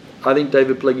is, I think,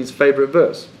 David Pleggy's favourite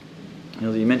verse.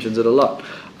 He mentions it a lot.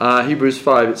 Hebrews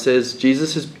 5, it says,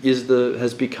 Jesus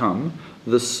has become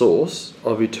the source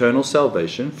of eternal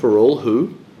salvation for all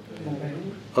who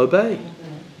obey.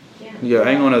 You go,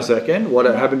 hang on a second, what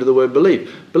happened to the word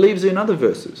believe? Believe's in other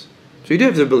verses. So you do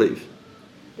have to believe.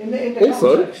 In the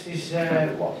Also, context is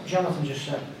what Jonathan just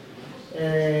said.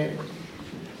 They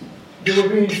were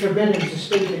being forbidden to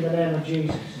speak in the name of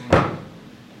Jesus.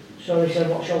 So he said,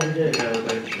 what shall we do?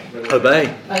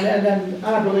 Obey. And then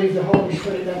I believe the Holy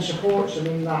Spirit then supports them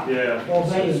in that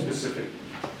obeying. Specific.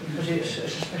 Because it's a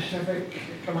specific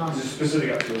command. It's a specific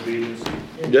act of obedience.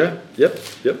 Yeah, yep.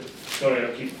 Sorry,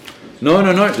 I keep... No,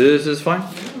 this is fine.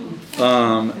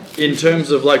 In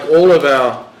terms of like all of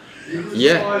our...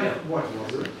 Yeah.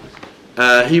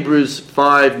 Hebrews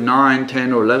 5, 9,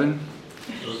 10 or 11.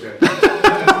 Okay.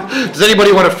 Does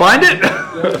anybody want to find it?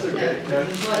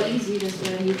 It's not easy to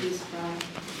say Hebrews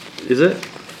 5. Is it?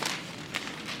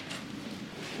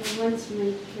 And once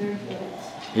made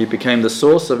perfect. He became the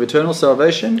source of eternal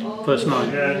salvation. Verse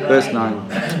 9. Verse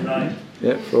 9.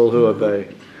 Yeah, for all who obey.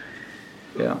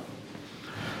 Yeah.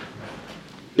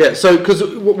 Yeah, so because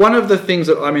one of the things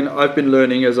that I've been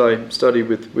learning as I study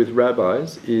with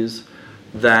rabbis is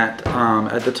that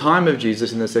at the time of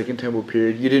Jesus in the Second Temple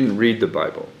period, you didn't read the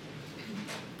Bible.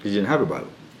 You didn't have a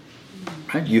Bible.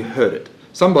 Right? You heard it.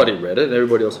 Somebody read it and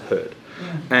everybody else heard.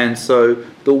 And so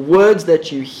the words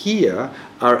that you hear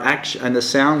are and the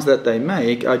sounds that they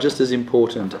make are just as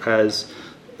important as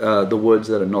the words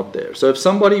that are not there. So if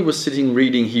somebody was sitting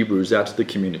reading Hebrews out to the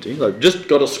community, like just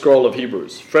got a scroll of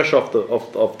Hebrews, fresh off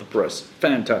the press,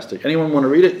 fantastic. Anyone want to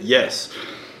read it? Yes.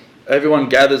 Everyone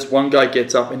gathers, one guy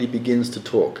gets up and he begins to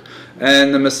talk.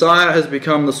 And the Messiah has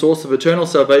become the source of eternal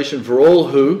salvation for all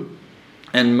who,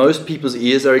 and most people's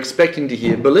ears are expecting to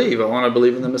hear, believe. I want to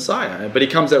believe in the Messiah. But he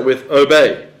comes out with,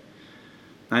 obey.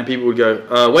 And people would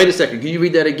go, wait a second, can you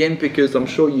read that again? Because I'm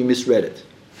sure you misread it.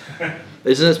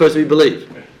 Isn't it supposed to be believe?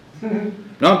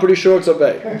 No, I'm pretty sure it's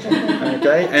obey.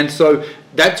 Okay? And so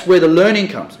that's where the learning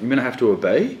comes. You're going to have to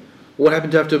obey. What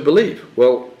happened to have to believe?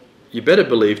 Well, you better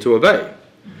believe to obey.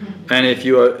 And if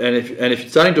you're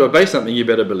starting to obey something, you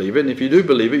better believe it. And if you do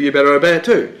believe it, you better obey it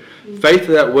too. Faith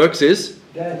that works is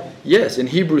yes. In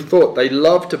Hebrew thought, they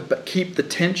love to keep the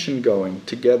tension going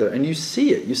together, and you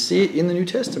see it. You see it in the New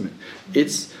Testament.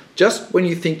 It's just when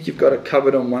you think you've got it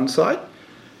covered on one side,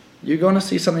 you're going to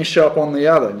see something show up on the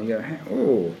other, and you go,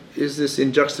 "Oh, is this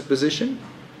in juxtaposition?"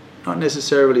 Not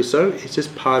necessarily so. It's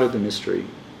just part of the mystery.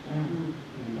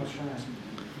 That's right.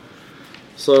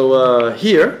 So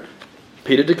here,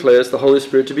 Peter declares the Holy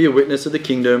Spirit to be a witness of the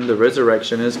kingdom. The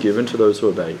resurrection is given to those who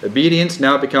obey. Obedience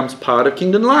now becomes part of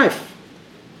kingdom life.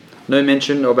 No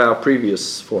mention of our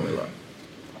previous formula.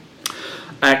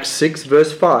 Acts 6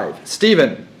 verse 5.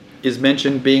 Stephen is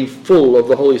mentioned being full of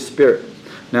the Holy Spirit.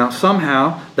 Now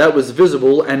somehow that was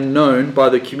visible and known by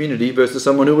the community versus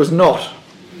someone who was not.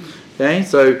 Okay,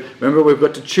 so remember we've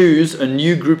got to choose a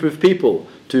new group of people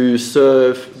to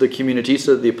serve the community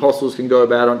so that the apostles can go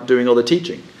about doing all the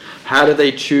teaching. How do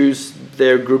they choose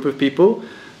their group of people?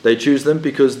 They choose them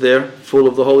because they're full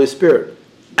of the Holy Spirit,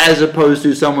 as opposed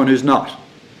to someone who's not.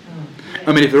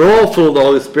 I mean, if they're all full of the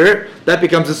Holy Spirit, that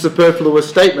becomes a superfluous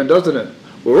statement, doesn't it?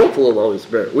 We're all full of the Holy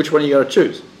Spirit. Which one are you going to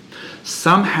choose?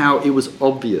 Somehow it was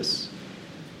obvious.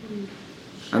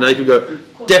 And they could go,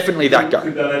 definitely that guy.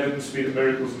 Could that evidence be the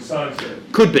miracles and signs then?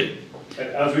 Could be. And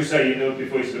as we say,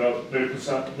 before you said about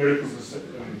miracles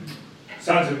and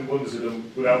signs and wonders are done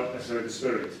without necessarily the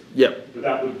Spirit. Yep. But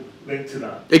that would link to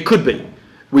that. It could be.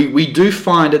 We do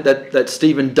find it that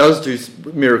Stephen does do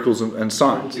miracles and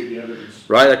signs. That would be the evidence.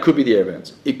 Right? That could be the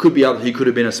evidence. It could be other. He could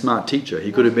have been a smart teacher.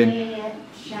 He could have been.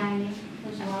 Shining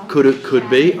as well. Could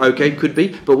be. Okay, could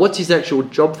be. But what's his actual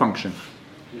job function?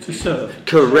 To serve.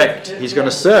 Correct. He's going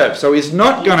to serve. So he's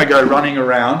not going to go running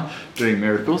around doing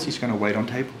miracles. He's going to wait on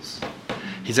tables.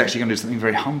 He's actually going to do something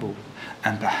very humble.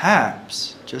 And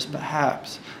perhaps, just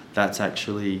perhaps, that's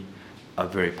actually a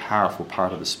very powerful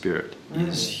part of the Spirit,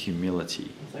 is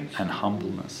humility and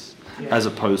humbleness, as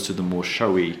opposed to the more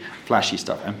showy, flashy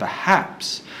stuff. And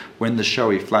perhaps when the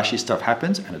showy, flashy stuff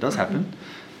happens, and it does happen,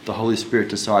 the Holy Spirit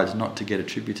decides not to get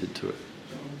attributed to it.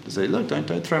 To say, look,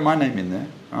 don't throw my name in there.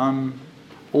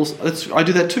 I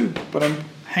do that too, but I'm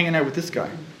hanging out with this guy.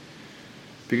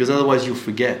 Because otherwise you'll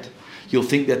forget. You'll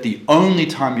think that the only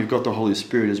time you've got the Holy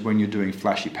Spirit is when you're doing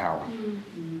flashy power.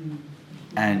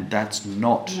 And that's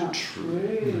not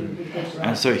true.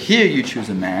 And so here you choose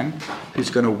a man who's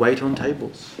going to wait on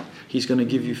tables. He's going to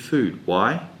give you food.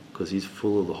 Why? Because he's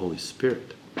full of the Holy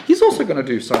Spirit. He's also going to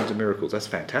do signs and miracles. That's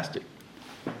fantastic.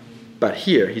 But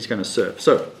here he's going to serve.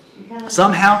 So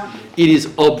somehow it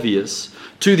is obvious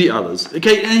to the others.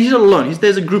 Okay, and he's not alone.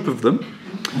 There's a group of them.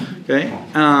 Okay,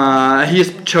 he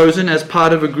is chosen as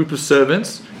part of a group of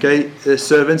servants. Okay,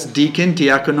 servants, deacon,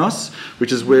 diakonos,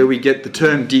 which is where we get the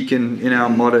term deacon in our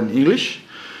modern English.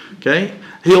 Okay,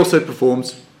 he also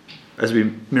performs,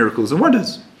 miracles and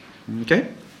wonders. Okay,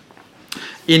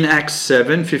 in Acts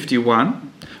 7:51,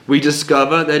 we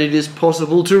discover that it is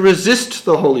possible to resist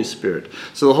the Holy Spirit.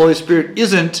 So the Holy Spirit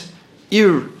isn't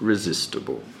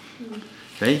irresistible.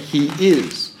 Okay, he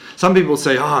is. Some people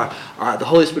say, the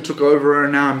Holy Spirit took over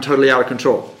and now I'm totally out of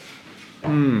control.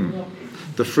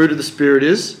 The fruit of the Spirit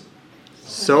is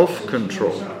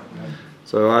self-control.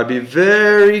 So I'd be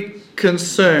very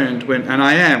concerned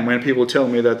when people tell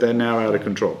me that they're now out of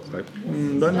control. Like,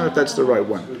 don't know if that's the right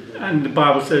one. And the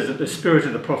Bible says that the spirit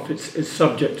of the prophets is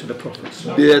subject to the prophets.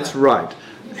 That's right.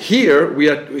 Here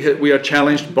we are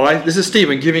challenged by, this is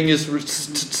Stephen giving his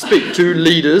speak to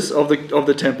leaders of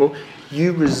the temple.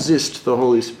 You resist the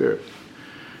Holy Spirit.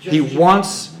 He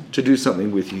wants to do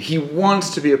something with you. He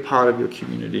wants to be a part of your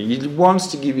community. He wants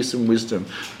to give you some wisdom,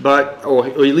 or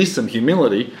at least some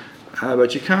humility,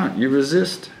 but you can't. You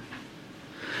resist.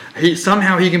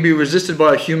 Somehow he can be resisted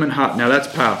by a human heart. Now that's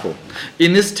powerful.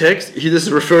 In this text, this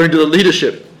is referring to the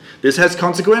leadership. This has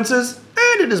consequences,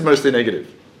 and it is mostly negative.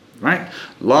 Right?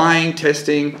 Lying,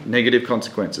 testing, negative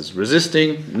consequences.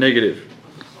 Resisting, negative.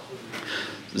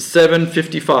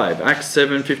 7:55, Acts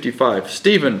 7:55.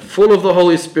 Stephen, full of the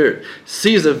Holy Spirit,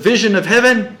 sees a vision of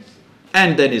heaven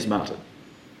and then is martyred.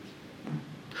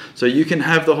 So you can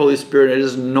have the Holy Spirit, it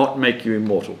does not make you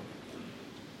immortal.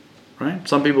 Right?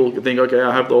 Some people think, okay,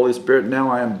 I have the Holy Spirit, now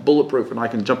I am bulletproof and I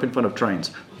can jump in front of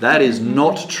trains. That is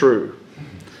not true.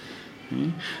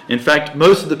 In fact,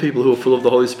 most of the people who are full of the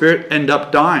Holy Spirit end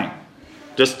up dying,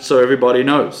 just so everybody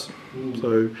knows.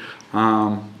 So,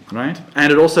 right,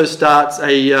 and it also starts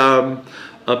a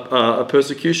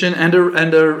persecution and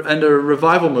a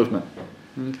revival movement.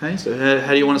 Okay, so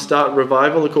how do you want to start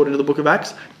revival according to the Book of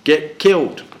Acts? Get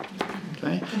killed.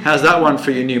 Okay, how's that one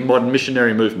for your new modern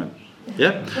missionary movement?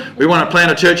 Yeah, we want to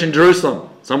plant a church in Jerusalem.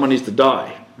 Someone needs to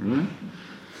die.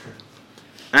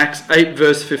 Acts 8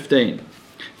 verse 15.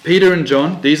 Peter and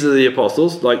John, these are the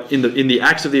apostles, like in the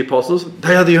Acts of the Apostles,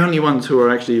 they are the only ones who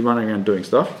are actually running around doing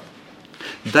stuff.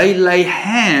 They lay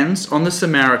hands on the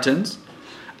Samaritans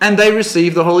and they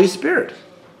receive the Holy Spirit.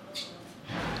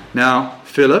 Now,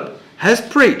 Philip has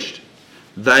preached.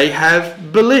 They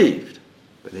have believed,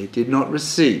 but they did not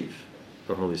receive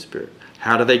the Holy Spirit.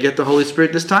 How do they get the Holy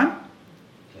Spirit this time?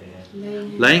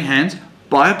 Laying hands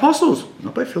by apostles,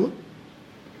 not by Philip.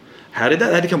 How did that?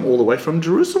 They had to come all the way from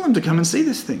Jerusalem to come and see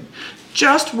this thing.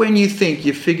 Just when you think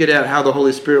you've figured out how the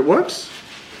Holy Spirit works,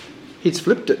 he's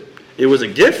flipped it. It was a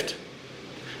gift.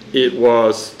 It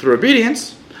was through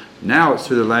obedience. Now it's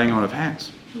through the laying on of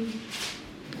hands.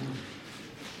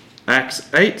 Acts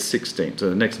 8:16, so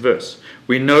the next verse.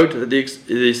 We note that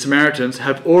the Samaritans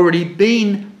have already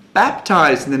been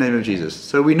baptized in the name of Jesus.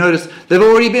 So we notice they've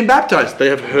already been baptized. They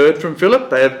have heard from Philip.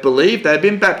 They have believed. They have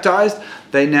been baptized.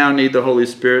 They now need the Holy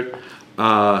Spirit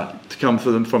to come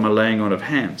for them from a laying on of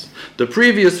hands. The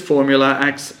previous formula,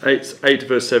 Acts 8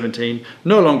 verse 17,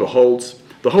 no longer holds.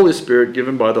 The Holy Spirit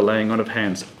given by the laying on of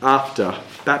hands after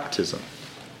baptism.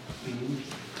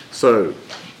 So,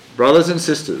 brothers and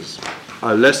sisters,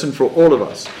 a lesson for all of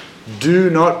us. Do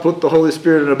not put the Holy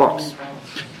Spirit in a box.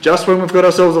 Just when we've got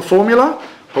ourselves a formula,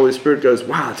 Holy Spirit goes,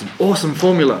 wow, it's an awesome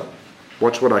formula.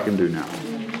 Watch what I can do now.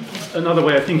 Another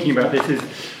way of thinking about this is,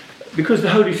 because the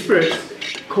Holy Spirit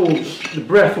called the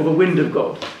breath or the wind of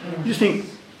God, you just think,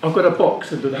 I've got a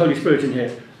box of the Holy Spirit in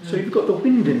here. So you've got the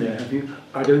wind in there, have you?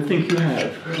 I don't think you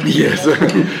have. Yes,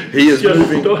 he is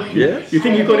moving. Yes. You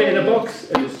think you've got it in a box?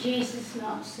 Did Jesus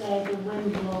not say the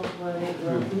wind knows where it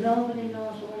goes? Nobody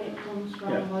knows where it comes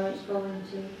from, where it's going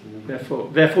to.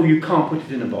 Therefore you can't put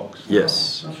it in a box.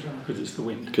 Yes. Because it's the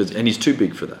wind. And he's too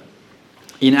big for that.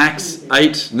 In Acts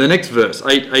 8, the next verse,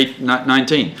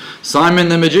 19, Simon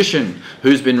the magician,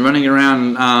 who's been running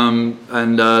around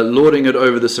and lording it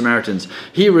over the Samaritans,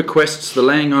 he requests the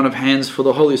laying on of hands for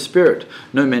the Holy Spirit.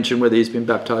 No mention whether he's been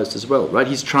baptized as well, right?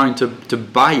 He's trying to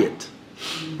buy it.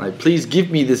 Right? Please give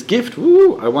me this gift.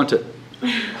 Woo, I want it.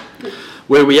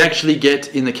 Where we actually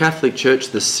get in the Catholic Church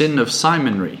the sin of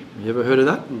Simonry. You ever heard of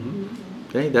that? Mm-hmm.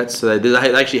 Okay, that's they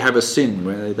actually have a sin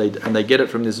where they get it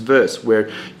from this verse where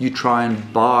you try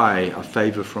and buy a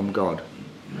favor from God.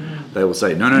 They will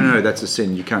say, no, that's a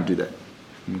sin. You can't do that.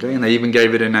 Okay, and they even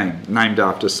gave it a name, named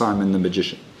after Simon the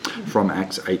magician, from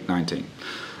Acts 8:19.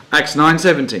 Acts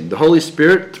 9:17. The Holy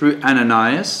Spirit through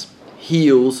Ananias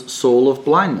heals Saul of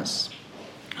blindness.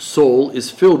 Saul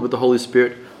is filled with the Holy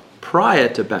Spirit prior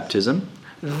to baptism,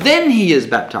 then he is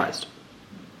baptized.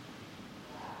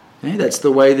 Okay, that's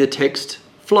the way the text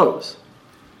flows.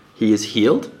 He is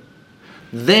healed,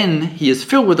 then he is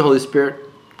filled with the Holy Spirit,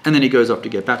 and then he goes off to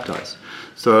get baptized.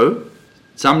 So,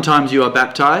 sometimes you are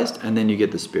baptized, and then you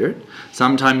get the Spirit.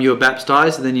 Sometimes you are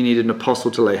baptized, and then you need an apostle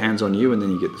to lay hands on you, and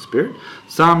then you get the Spirit.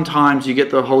 Sometimes you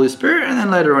get the Holy Spirit, and then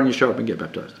later on you show up and get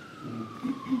baptized.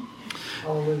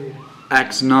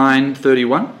 Acts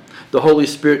 9:31. The Holy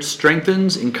Spirit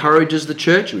strengthens, encourages the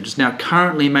church, which is now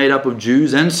currently made up of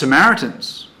Jews and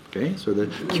Samaritans. Okay, so the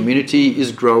community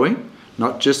is growing,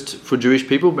 not just for Jewish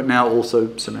people, but now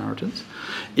also Samaritans,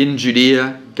 in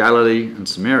Judea, Galilee, and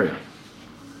Samaria.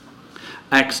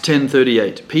 Acts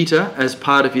 10:38. Peter, as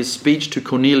part of his speech to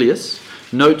Cornelius,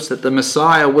 notes that the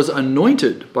Messiah was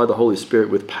anointed by the Holy Spirit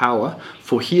with power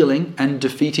for healing and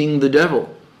defeating the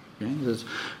devil. Okay,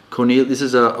 this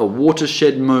is a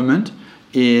watershed moment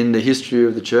in the history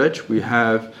of the church. We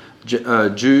have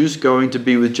Jews going to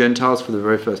be with Gentiles for the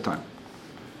very first time.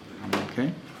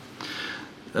 Okay.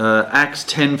 Acts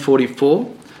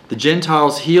 10:44. The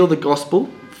Gentiles hear the gospel.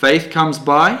 Faith comes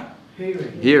by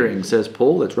hearing, says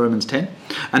Paul. That's Romans 10.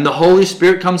 And the Holy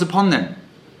Spirit comes upon them.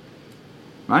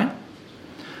 Right?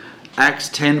 Acts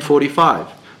 10:45.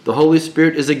 The Holy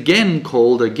Spirit is again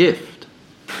called a gift.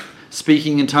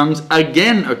 Speaking in tongues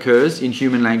again occurs in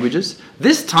human languages,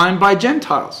 this time by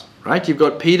Gentiles. Right? You've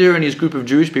got Peter and his group of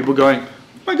Jewish people going, oh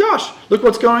my gosh, look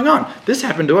what's going on. This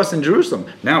happened to us in Jerusalem.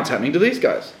 Now it's happening to these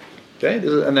guys. Okay?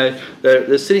 And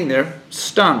they're sitting there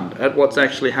stunned at what's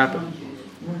actually happened.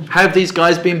 Have these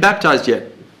guys been baptized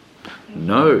yet?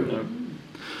 No.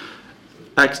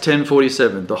 Acts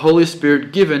 10:47. The Holy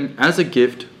Spirit given as a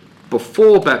gift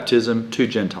before baptism to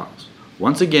Gentiles.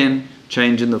 Once again,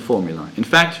 change in the formula. In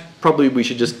fact, probably we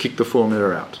should just kick the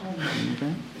formula out.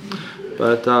 Okay?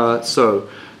 But so,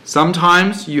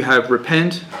 sometimes you have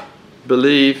repent,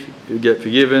 believe, you get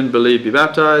forgiven, believe, be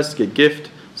baptized, get gift.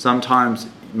 Sometimes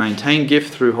maintain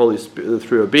gift through Holy Spirit,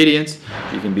 through obedience.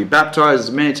 You can be baptized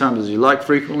as many times as you like,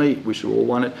 frequently. We should all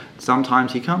want it.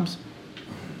 Sometimes he comes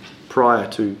prior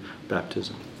to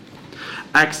baptism.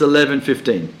 Acts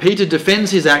 11:15. Peter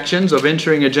defends his actions of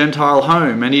entering a Gentile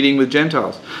home and eating with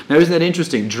Gentiles. Now, isn't that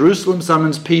interesting? Jerusalem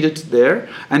summons Peter there,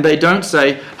 and they don't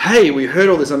say, hey, we heard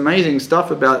all this amazing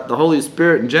stuff about the Holy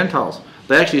Spirit and Gentiles.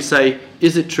 They actually say,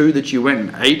 is it true that you went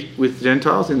and ate with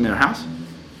Gentiles in their house?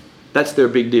 That's their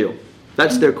big deal.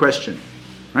 That's their question.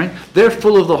 Right? They're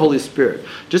full of the Holy Spirit.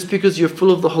 Just because you're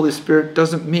full of the Holy Spirit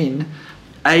doesn't mean,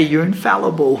 you're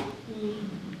infallible.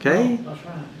 Okay? That's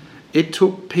right. It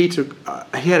took Peter,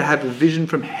 he had to have a vision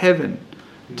from heaven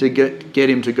to get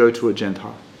him to go to a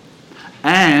Gentile.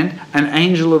 And an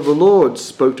angel of the Lord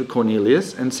spoke to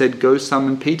Cornelius and said, go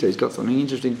summon Peter. He's got something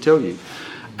interesting to tell you.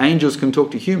 Angels can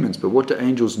talk to humans, but what do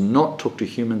angels not talk to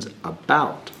humans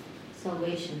about?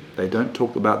 Salvation. They don't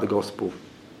talk about the gospel.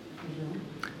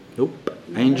 Nope.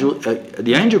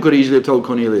 The angel could easily have told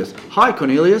Cornelius, "Hi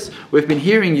Cornelius, we've been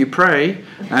hearing you pray,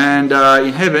 and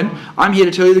in heaven, I'm here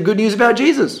to tell you the good news about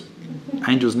Jesus."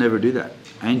 Angels never do that.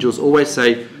 Angels always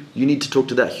say, "You need to talk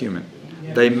to that human."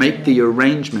 They make the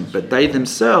arrangement, but they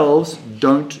themselves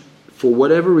don't, for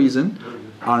whatever reason,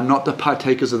 are not the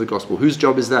partakers of the gospel. Whose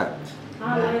job is that?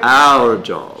 Our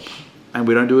job. And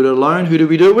we don't do it alone. Who do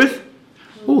we do it with?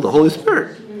 Oh, the Holy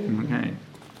Spirit. Okay.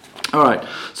 All right.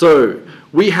 So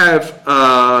we have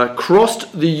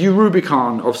crossed the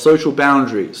Rubicon of social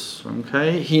boundaries.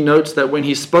 Okay. He notes that when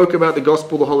he spoke about the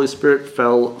gospel, the Holy Spirit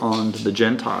fell on the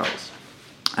Gentiles.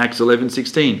 Acts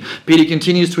 11:16. Peter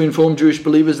continues to inform Jewish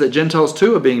believers that Gentiles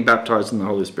too are being baptized in the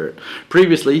Holy Spirit.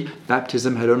 Previously,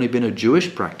 baptism had only been a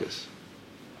Jewish practice.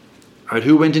 Right,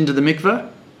 who went into the mikveh?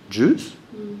 Jews.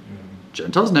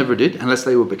 Gentiles never did, unless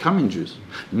they were becoming Jews.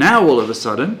 Now all of a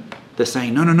sudden, they're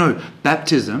saying, no,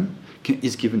 baptism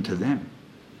is given to them.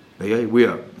 Okay? We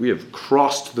have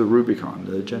crossed the Rubicon.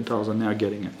 The Gentiles are now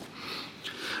getting it.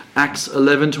 Acts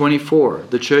 11:24.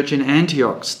 The church in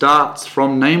Antioch starts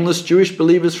from nameless Jewish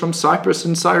believers from Cyprus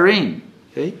and Cyrene.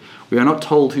 Okay? We are not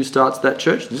told who starts that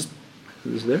church. Just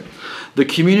who's there. The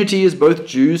community is both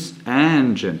Jews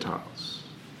and Gentiles.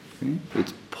 Okay?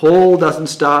 Paul doesn't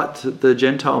start the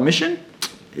Gentile mission.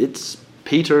 It's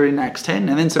Peter in Acts 10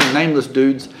 and then some nameless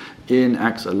dudes in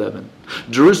Acts 11.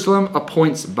 Jerusalem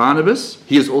appoints Barnabas.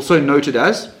 He is also noted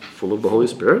as full of the Holy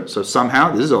Spirit. So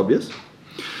somehow, this is obvious.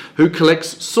 Who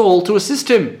collects Saul to assist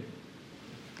him.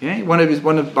 Okay?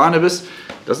 One of Barnabas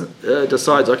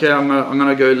decides, okay, I'm going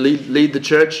to go lead the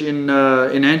church in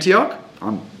Antioch.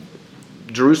 I'm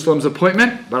Jerusalem's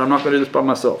appointment, but I'm not going to do this by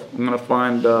myself. I'm going to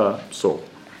find Saul.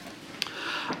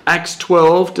 Acts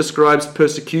 12 describes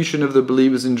persecution of the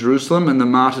believers in Jerusalem and the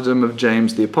martyrdom of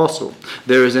James the Apostle.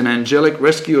 There is an angelic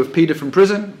rescue of Peter from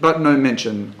prison, but no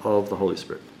mention of the Holy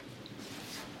Spirit.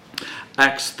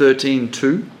 Acts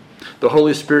 13:2. The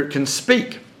Holy Spirit can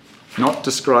speak, not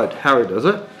described how he does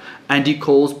it, and he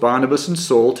calls Barnabas and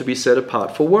Saul to be set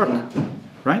apart for work.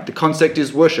 Right? The concept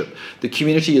is worship. The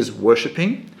community is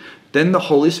worshipping, then the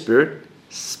Holy Spirit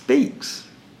speaks.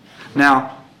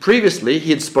 Now, previously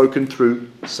he had spoken through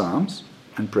psalms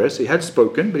and prayers. He had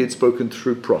spoken, but he had spoken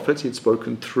through prophets. He had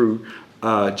spoken through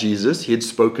Jesus. He had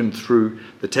spoken through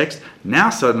the text. Now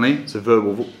suddenly it's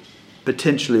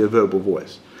potentially a verbal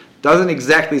voice. Doesn't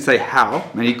exactly say how.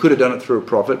 I mean, he could have done it through a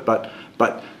prophet, but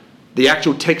the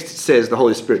actual text says the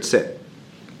Holy Spirit said.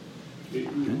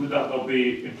 Would that not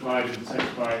be implied in the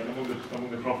text by among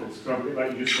the prophets?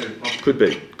 Like you just said, could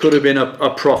be. Could have been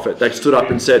a prophet. They stood up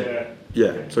and said,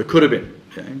 yeah. So it could have been.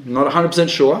 Okay. Not 100%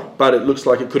 sure, but it looks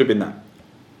like it could have been that.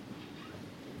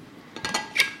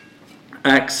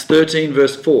 Acts 13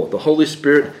 verse 4. The Holy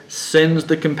Spirit sends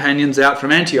the companions out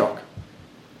from Antioch.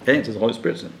 Okay, it says the Holy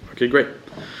Spirit sent. Okay, great.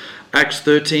 Acts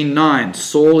 13:9.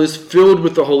 Saul is filled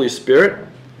with the Holy Spirit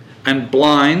and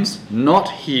blinds, not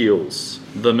heals,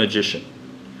 the magician.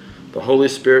 The Holy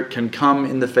Spirit can come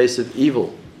in the face of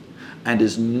evil and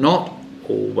is not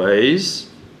always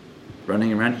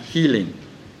running around healing.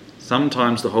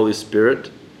 Sometimes the Holy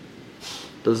Spirit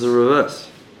does the reverse.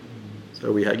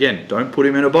 So we, again, don't put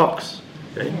him in a box.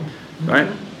 Okay? Right?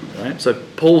 So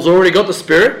Paul's already got the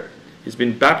Spirit. He's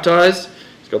been baptized.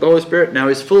 He's got the Holy Spirit. Now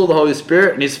he's full of the Holy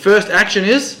Spirit. And his first action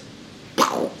is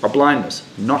a blindness,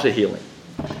 not a healing.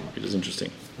 Which is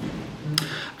interesting.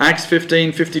 Acts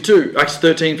 13:52.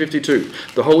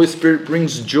 The Holy Spirit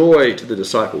brings joy to the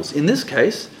disciples. In this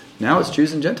case, now it's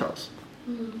Jews and Gentiles.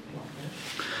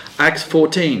 Acts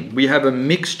 14, we have a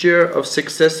mixture of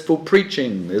successful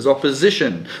preaching. There's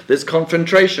opposition, there's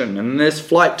confrontation, and there's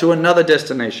flight to another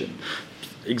destination.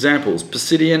 Examples: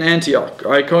 Pisidian Antioch,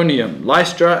 Iconium,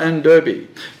 Lystra and Derbe.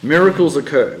 Miracles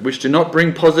occur which do not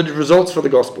bring positive results for the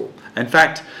gospel. In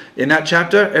fact, in that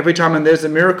chapter, every time there's a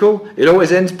miracle, it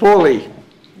always ends poorly.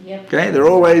 Yep. Okay, they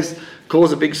always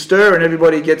cause a big stir and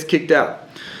everybody gets kicked out.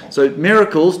 So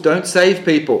miracles don't save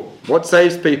people. What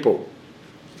saves people?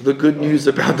 The good news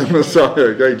about the Messiah,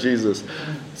 okay, Jesus.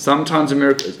 Sometimes a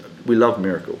miracle, we love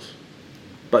miracles,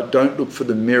 but don't look for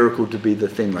the miracle to be the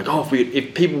thing. Like,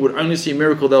 if people would only see a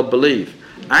miracle, they'll believe.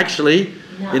 Actually,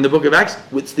 in the book of Acts,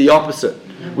 it's the opposite.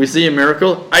 We see a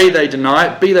miracle, A, they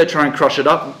deny it, B, they try and crush it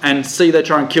up, and C, they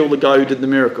try and kill the guy who did the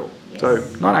miracle. So,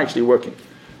 not actually working.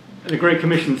 The Great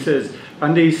Commission says,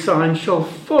 and these signs shall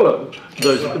follow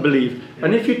those that believe.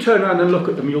 And if you turn around and look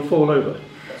at them, you'll fall over.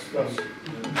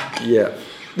 Yeah.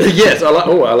 Yes, I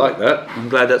like that. I'm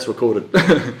glad that's recorded.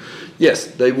 Yes,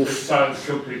 they will. Signs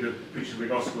accompany the preaching of the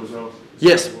gospel as well.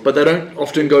 Yes, but they don't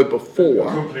often go before.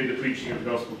 Accompany the preaching of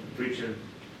the gospel, preaching.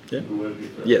 Yeah.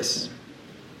 Yes.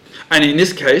 And in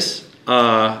this case,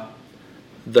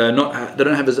 they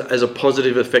don't have as a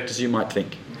positive effect as you might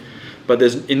think. But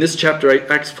in this chapter 8,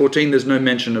 Acts 14, there's no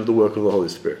mention of the work of the Holy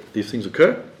Spirit. These things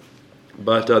occur,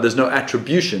 but there's no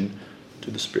attribution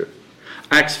to the Spirit.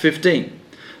 Acts 15,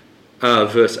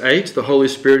 verse 8, the Holy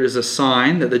Spirit is a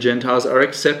sign that the Gentiles are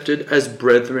accepted as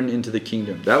brethren into the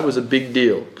kingdom. That was a big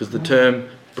deal, because the term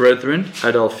brethren,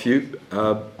 adelpheu,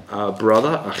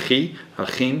 brother, achi,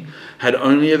 achim, had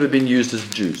only ever been used as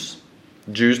Jews.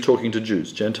 Jews talking to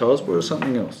Jews. Gentiles were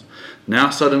something else.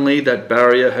 Now suddenly that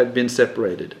barrier had been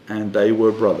separated, and they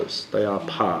were brothers. They are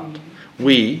part.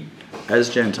 We,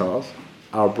 as Gentiles,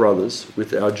 are brothers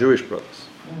with our Jewish brothers.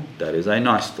 That is a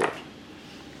nice thought.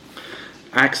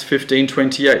 Acts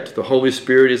 15:28. The Holy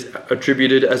Spirit is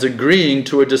attributed as agreeing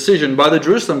to a decision by the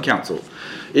Jerusalem Council.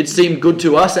 It seemed good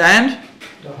to us and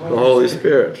the Holy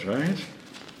Spirit, right?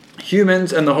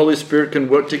 Humans and the Holy Spirit can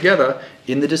work together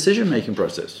in the decision-making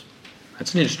process.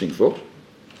 That's an interesting thought.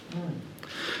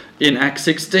 In Acts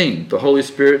 16, the Holy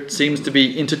Spirit seems to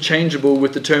be interchangeable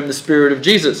with the term the Spirit of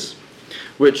Jesus,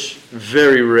 which,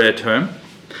 very rare term,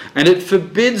 and it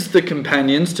forbids the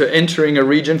companions to entering a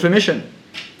region for mission.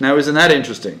 Now, isn't that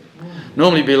interesting?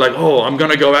 Normally be like, oh, I'm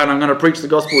going to go out and I'm going to preach the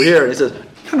gospel here. And he says,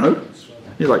 no.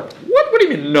 You're like, what? What do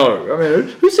you mean no? I mean,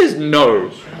 who says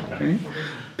no? Okay.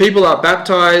 People are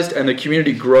baptized and the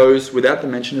community grows without the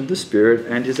mention of the Spirit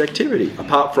and his activity,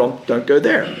 apart from don't go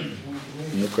there.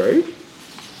 Okay.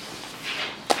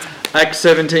 Acts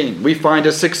 17. We find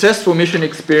a successful mission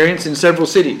experience in several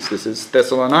cities. This is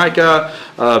Thessalonica,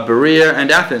 Berea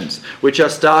and Athens, which are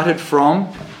started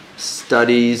from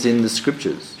studies in the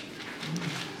scriptures.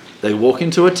 They walk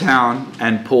into a town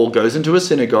and Paul goes into a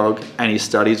synagogue and he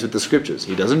studies with the scriptures.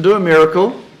 He doesn't do a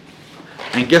miracle.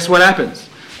 And guess what happens?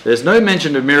 There's no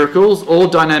mention of miracles or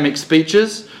dynamic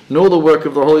speeches, nor the work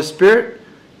of the Holy Spirit,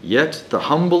 yet the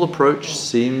humble approach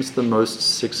seems the most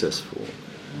successful.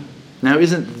 Now,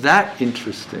 isn't that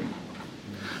interesting?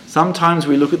 Sometimes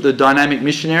we look at the dynamic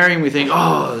missionary and we think,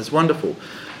 oh, it's wonderful.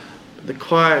 But the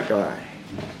quiet guy,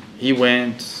 he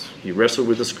went, he wrestled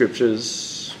with the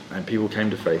scriptures, and people came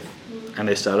to faith. And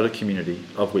they started a community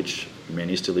of which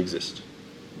many still exist.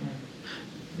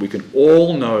 We can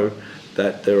all know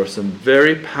that there are some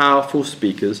very powerful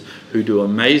speakers who do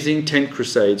amazing tent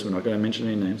crusades, we're not going to mention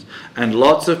any names, and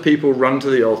lots of people run to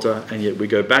the altar, and yet we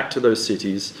go back to those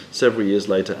cities several years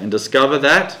later and discover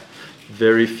that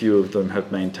very few of them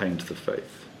have maintained the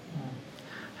faith.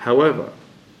 However,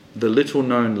 the little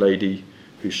known lady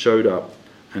who showed up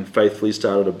and faithfully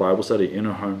started a Bible study in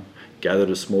her home, gathered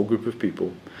a small group of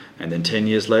people, and then 10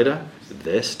 years later,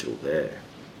 they're still there.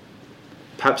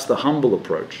 Perhaps the humble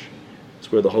approach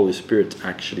is where the Holy Spirit's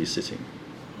actually sitting.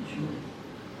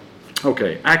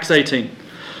 Okay, Acts 18.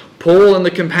 Paul and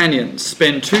the companions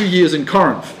spend 2 years in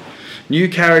Corinth. New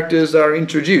characters are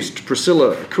introduced: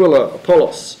 Priscilla, Aquila,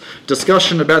 Apollos.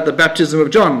 Discussion about the baptism of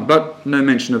John, but no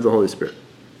mention of the Holy Spirit.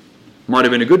 Might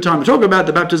have been a good time to talk about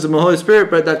the baptism of the Holy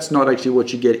Spirit, but that's not actually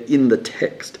what you get in the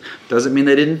text. Doesn't mean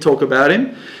they didn't talk about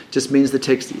him, just means the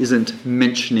text isn't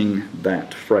mentioning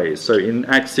that phrase. So in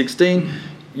Acts 16,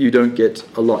 you don't get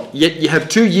a lot. Yet you have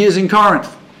 2 years in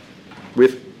Corinth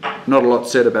with not a lot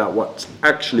said about what's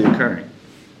actually occurring.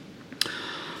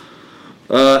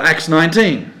 Acts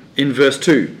 19, in verse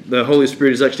 2, the Holy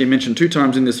Spirit is actually mentioned 2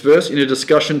 times in this verse in a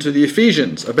discussion to the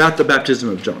Ephesians about the baptism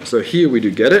of John. So here we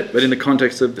do get it, but in the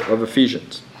context of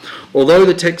Ephesians. Although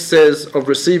the text says of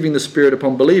receiving the Spirit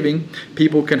upon believing,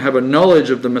 people can have a knowledge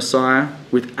of the Messiah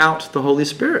without the Holy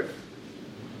Spirit.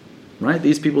 Right?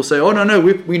 These people say, oh no,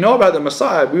 we know about the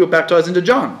Messiah. We were baptized into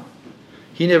John.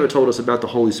 He never told us about the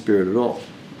Holy Spirit at all.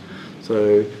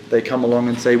 So they come along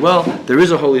and say, well, there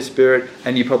is a Holy Spirit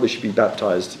and you probably should be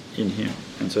baptized in him.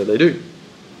 And so they do.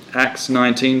 Acts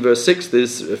 19 verse 6,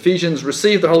 this Ephesians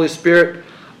receive the Holy Spirit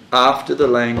after the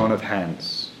laying on of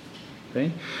hands.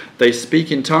 Okay? They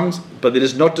speak in tongues, but it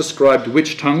is not described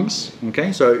which tongues.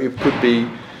 Okay, so it could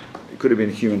have been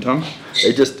a human tongue.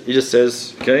 It just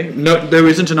says, okay, no, there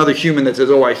isn't another human that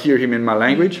says, oh, I hear him in my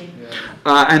language.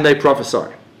 And they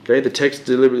prophesy. Okay, the text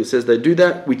deliberately says they do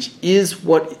that, which is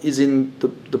what is in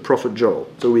the prophet Joel.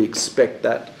 So we expect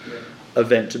that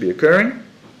event to be occurring.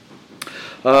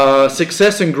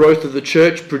 Success and growth of the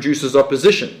church produces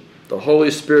opposition. The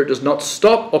Holy Spirit does not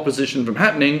stop opposition from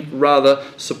happening, rather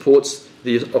supports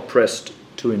the oppressed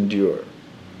to endure.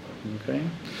 Okay,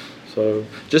 so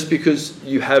just because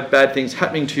you have bad things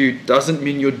happening to you doesn't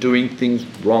mean you're doing things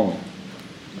wrong.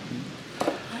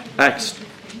 Acts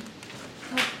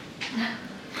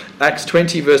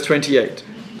 20 verse 28.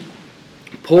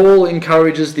 Paul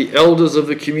encourages the elders of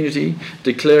the community,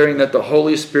 declaring that the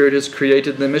Holy Spirit has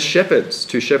created them as shepherds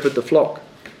to shepherd the flock.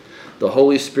 the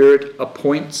Holy Spirit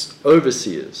appoints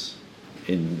overseers,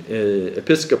 in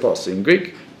episkopos in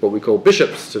Greek, what we call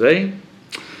bishops today.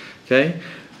 Okay,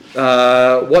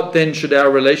 what then should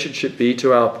our relationship be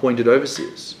to our appointed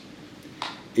overseers?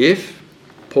 If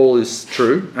Paul is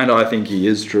true, and I think he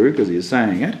is true because he is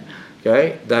saying it,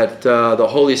 okay, that the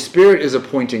Holy Spirit is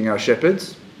appointing our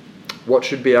shepherds, what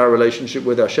should be our relationship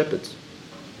with our shepherds?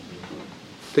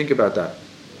 Think about that.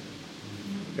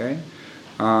 Okay.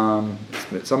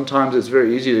 Sometimes it's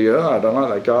very easy to go, oh, I don't like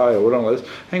that guy, or I don't like this.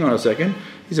 Hang on a second.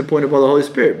 He's appointed by the Holy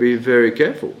Spirit. Be very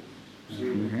careful.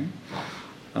 Okay.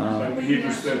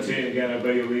 Hebrews 13 again,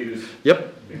 obey your leaders.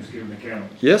 Yep. Give an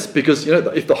account. Yes, because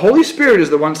if the Holy Spirit is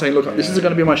the one saying, look, this is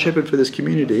going to be my shepherd for this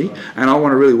community, and I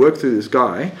want to really work through this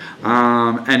guy,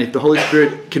 and if the Holy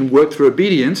Spirit can work through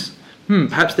obedience,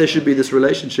 perhaps there should be this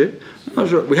relationship. I'm not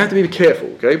sure. We have to be careful,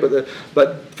 okay?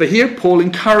 But for here, Paul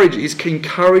he's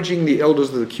encouraging the elders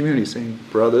of the community, saying,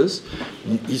 brothers,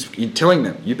 he's telling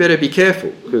them, you better be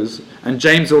careful, and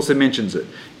James also mentions it.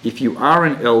 If you are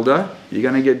an elder, you're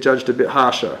going to get judged a bit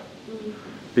harsher,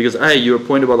 because you're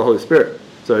appointed by the Holy Spirit.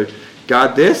 So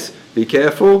guard this. Be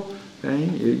careful. Okay?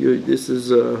 This is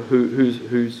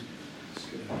who's.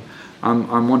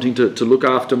 I'm wanting to look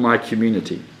after my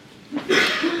community.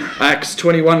 Acts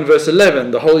 21 verse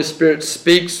 11, the Holy Spirit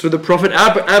speaks through the prophet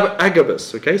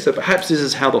Agabus. Okay, so perhaps this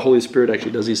is how the Holy Spirit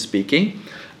actually does his speaking,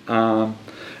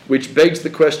 which begs the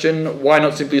question, why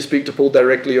not simply speak to Paul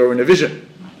directly or in a vision?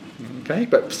 Okay,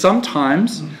 but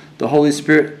sometimes the Holy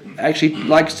Spirit actually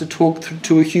likes to talk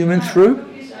to a human through.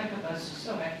 Who is Agabus?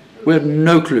 Sorry. We have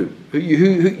no clue. Who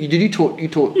did you talk? You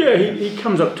talk? Yeah, he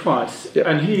comes up twice,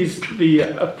 and he's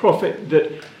a prophet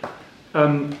that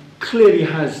clearly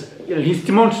has. He's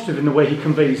demonstrative in the way he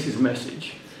conveys his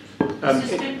message. Is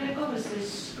this biblical? Is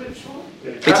this scriptural?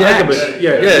 It's in Acts.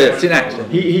 Yeah, it's in Acts.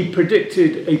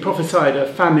 He prophesied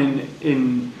a famine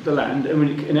in the land,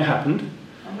 and it happened.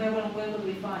 And where would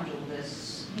we find all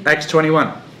this? Acts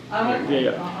 21.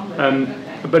 Okay.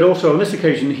 But also on this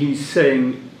occasion, he's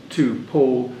saying to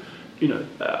Paul,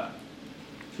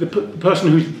 the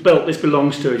person whose belt this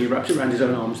belongs to, and he wraps it around his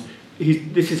own arms.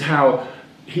 This is how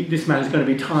this man is going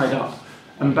to be tied up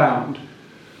and bound.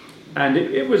 And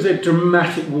it was a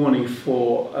dramatic warning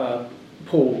for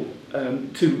Paul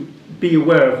to be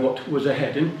aware of what was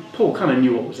ahead. And Paul kind of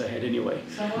knew what was ahead anyway.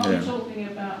 So are we talking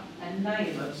about a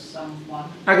name of someone?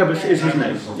 Agabus is his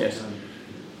name, yes.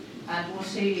 And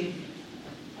was he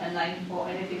a name for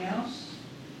anything else?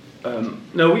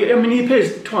 No, he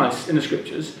appears twice in the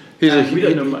scriptures. We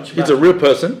don't know much about He's a real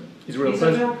person. He's a real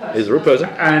person. He's a real person.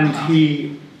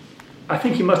 And I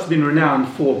think he must have been renowned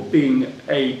for being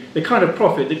the kind of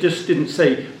prophet that just didn't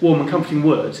say warm and comforting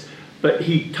words, but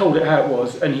he told it how it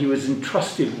was, and he was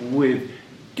entrusted with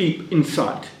deep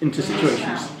insight into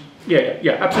situations.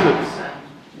 Yeah, absolutely.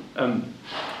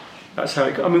 That's how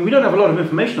we don't have a lot of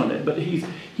information on it, but he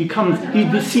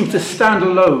seems to stand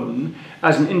alone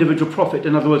as an individual prophet.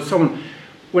 In other words,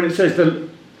 when it says the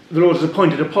Lord has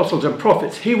appointed apostles and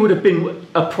prophets, he would have been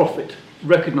a prophet,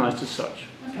 recognised as such.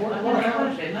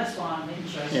 That's why I'm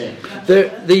interested.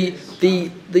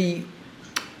 The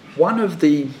one of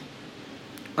the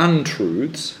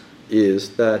untruths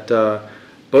is that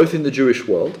both in the Jewish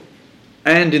world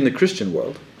and in the Christian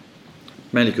world,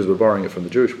 mainly because we're borrowing it from the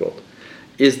Jewish world,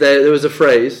 is that there was a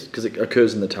phrase, because it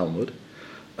occurs in the Talmud,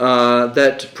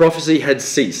 that prophecy had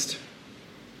ceased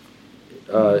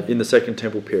in the Second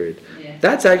Temple period. Yeah.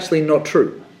 That's actually not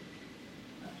true.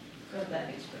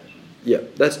 Yeah,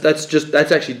 that's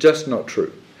actually just not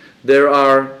true. There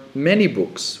are many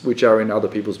books which are in other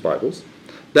people's Bibles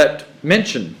that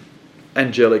mention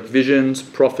angelic visions,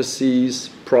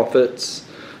 prophecies, prophets,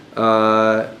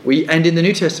 and in the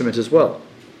New Testament as well.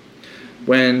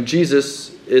 When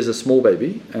Jesus is a small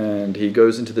baby and he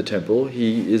goes into the temple,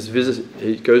 he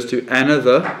goes to Anna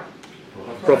the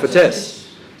prophetess.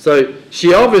 So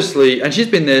she obviously, and she's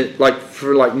been there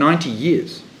for 90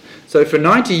 years. So for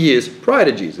 90 years prior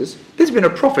to Jesus, there's been a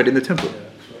prophet in the temple.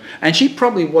 And she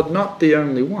probably was not the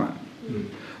only one.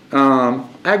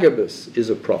 Agabus is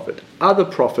a prophet. Other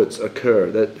prophets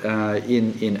occur that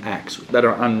in Acts that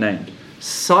are unnamed.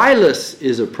 Silas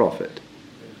is a prophet.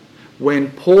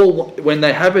 When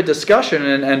they have a discussion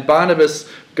and Barnabas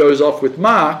goes off with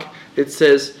Mark, it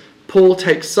says Paul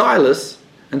takes Silas,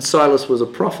 and Silas was a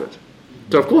prophet.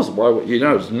 So of course,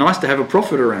 it's nice to have a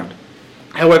prophet around.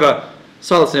 However,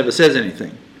 Silas never says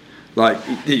anything,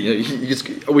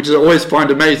 which I always find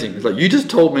amazing. It's like, you just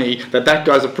told me that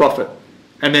guy's a prophet,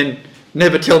 and then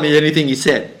never tell me anything he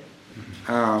said.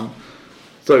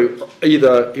 So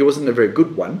either he wasn't a very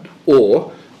good one,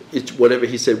 or whatever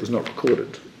he said was not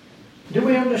recorded. Do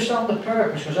we understand the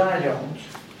purpose, because I don't,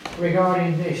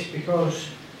 regarding this? Because,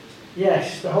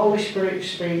 yes, the Holy Spirit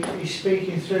is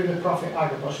speaking through the prophet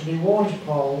Agabus, and he warns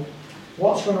Paul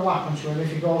what's going to happen to him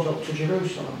if he goes up to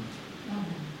Jerusalem.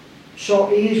 So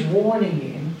he is warning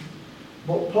him,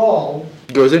 but Paul...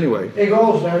 Goes anyway. He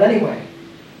goes there anyway.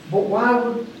 But why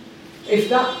would... If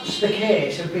that's the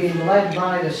case of being led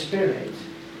by the Spirit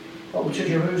up to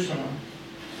Jerusalem,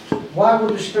 why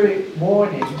would the Spirit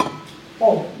warn him?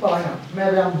 Oh, well, I know.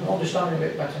 Maybe I'm understanding a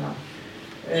bit better now.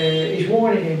 He's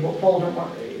warning him, but Paul don't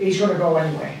want... He's going to go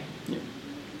anyway. Yeah.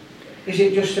 Is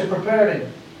it just to prepare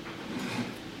him?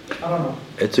 I don't know.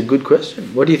 It's a good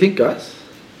question. What do you think, guys?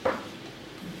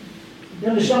 You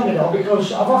understand me though,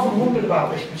 because I've often wondered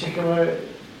about this particular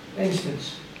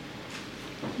instance.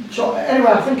 So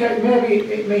anyway, I think maybe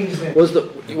it means that...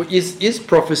 Is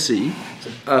prophecy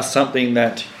something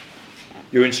that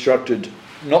you're instructed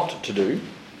not to do?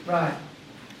 Right.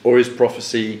 Or is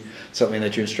prophecy something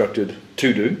that you're instructed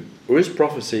to do? Or is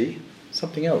prophecy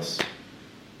something else?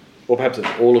 Or perhaps it's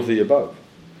all of the above?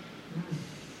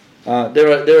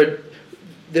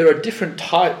 There are different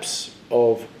types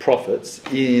of prophets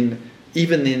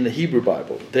even in the Hebrew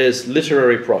Bible. There's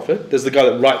literary prophet. There's the guy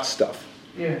that writes stuff.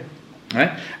 Yeah.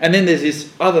 Right? And then there's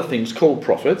these other things called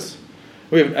prophets,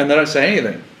 and they don't say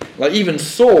anything. Like even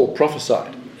Saul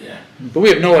prophesied, but we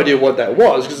have no idea what that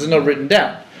was because it's not written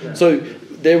down. Yeah. So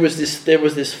there was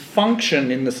this function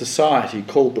in the society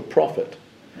called the prophet,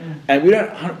 and we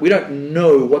don't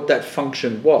know what that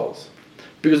function was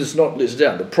because it's not listed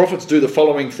down. The prophets do the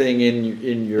following thing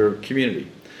in your community,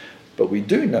 but we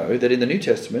do know that in the New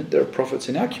Testament there are prophets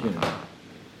in our community.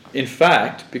 In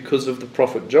fact, because of the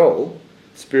prophet Joel,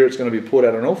 Spirit's going to be poured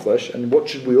out on all flesh, and what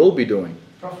should we all be doing?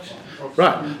 Prophecy.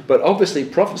 Right, but obviously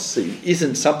prophecy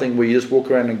isn't something where you just walk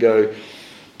around and go,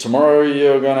 tomorrow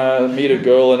you're going to meet a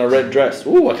girl in a red dress.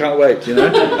 Ooh, I can't wait, you know.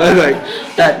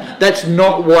 That's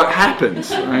not what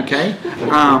happens, okay?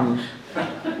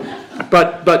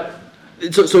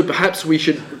 So perhaps we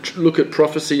should look at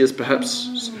prophecy as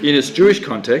perhaps in its Jewish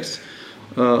context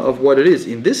of what it is.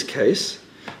 In this case,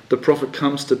 the prophet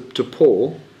comes to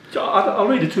Paul. So I'll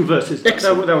read the two verses.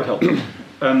 That would help.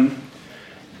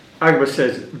 Agabus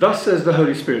says, "Thus says the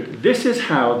Holy Spirit, this is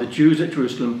how the Jews at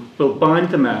Jerusalem will bind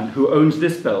the man who owns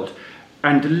this belt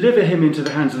and deliver him into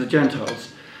the hands of the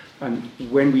Gentiles. And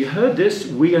when we heard this,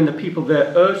 we and the people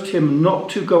there urged him not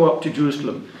to go up to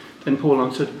Jerusalem. Then Paul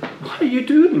answered, why are you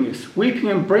doing this, weeping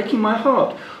and breaking my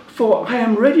heart? For I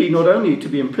am ready not only to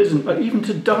be imprisoned, but even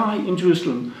to die in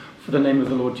Jerusalem for the name of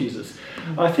the Lord Jesus."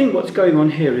 I think what's going on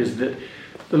here is that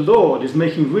the Lord is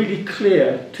making really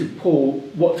clear to Paul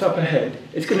what's up ahead.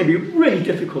 It's going to be really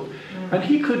difficult. And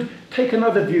he could take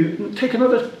another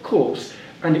course,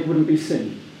 and it wouldn't be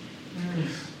sin.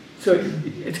 So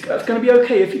it's going to be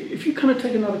okay. If you kind of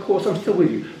take another course, I'm still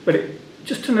with you. But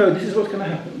just to know this is what's going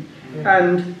to happen.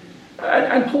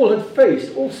 And Paul had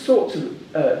faced all sorts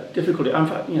of difficulty. In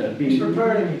fact, he's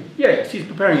preparing it. Yes, he's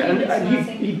preparing it. And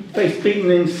he faced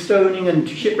beating, stoning, and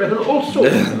shipwreck, and all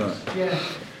sorts of things. Yeah.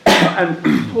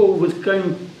 And Paul was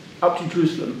going up to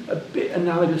Jerusalem, a bit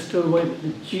analogous to the way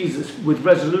that Jesus, with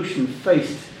resolution,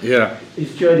 faced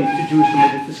his journey to Jerusalem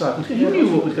with his disciples. He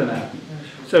knew what was going to happen.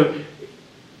 So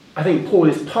I think Paul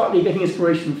is partly getting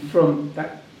inspiration from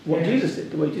what Jesus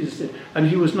did, the way Jesus did, and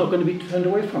he was not going to be turned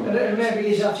away from it. And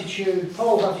maybe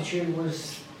Paul's attitude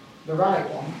was the right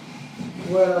one,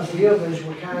 whereas the others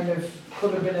were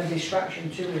could have been a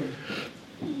distraction to him.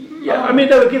 Yeah, I mean,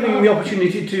 they were giving him the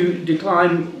opportunity to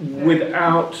decline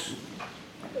without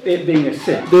it being a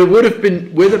sin. There would have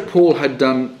been, whether Paul had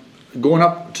gone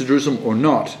up to Jerusalem or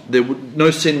not, no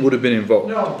sin would have been involved.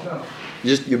 No.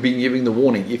 You're being given the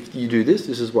warning. If you do this,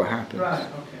 this is what happens. Right.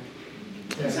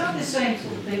 Okay. It's not the same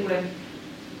sort of thing when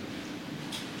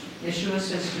Yeshua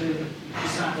says to the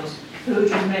disciples, "Who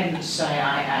do men say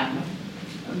I am?"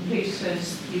 And Peter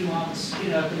says, "You are,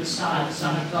 the Messiah, the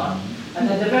Son of God." And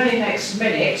then the very next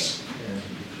minute,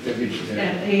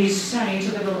 he's saying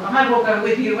to them, "I will go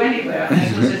with you anywhere." And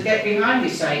he says, "Get behind me,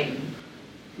 Satan."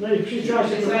 No, she tries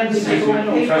to prevent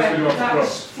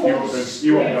That's false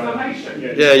information.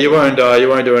 Yeah, you won't die. You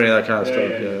won't do any of that kind of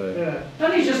stuff. Yeah.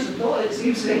 But he just thought it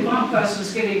seems that one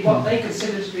person's giving what they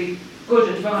consider to be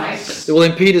good advice. Well,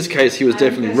 in Peter's case, he was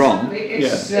definitely wrong. It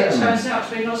turns out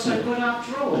to be not so good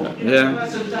after all. The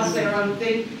person does their own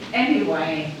thing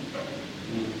anyway.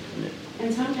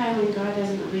 And sometimes when God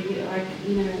doesn't make it,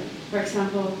 for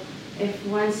example, if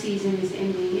one season is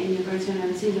ending and you're going to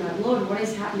another season, like, Lord, what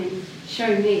is happening?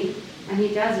 Show me. And he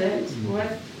doesn't.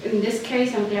 In this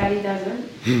case, I'm glad he doesn't.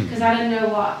 Because I don't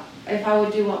know if I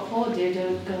would do what Paul did, I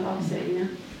would go opposite,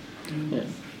 Yes.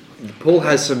 Paul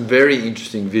has some very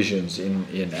interesting visions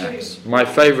in Acts. My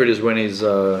favourite is when he's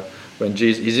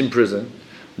in prison.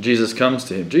 Jesus comes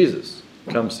to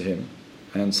him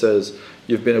and says,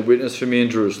 "You've been a witness for me in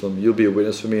Jerusalem. You'll be a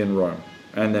witness for me in Rome."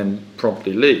 And then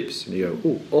promptly leaves. And you go,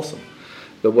 "Ooh, awesome."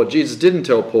 But what Jesus didn't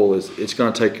tell Paul is it's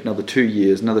going to take another 2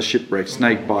 years, another shipwreck,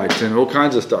 snake bites, and all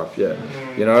kinds of stuff. Yeah,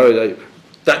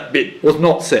 that bit was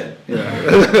not said.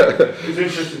 It's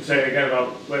interesting saying again about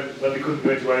when they couldn't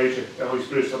go into Asia, the Holy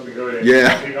Spirit stopped them going in. Yeah.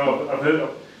 I think, I've heard of,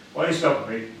 why you stopped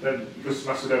me? Then he goes to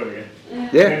Macedonia.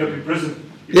 Yeah. You end up in prison.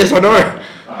 Yes, I know.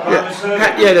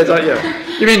 Yeah, that's right.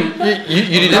 Yeah. You mean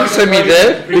you didn't send me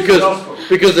there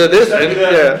because of this?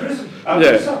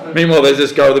 Yeah. Meanwhile, there's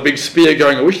this guy with a big spear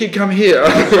going, "I wish he'd come here."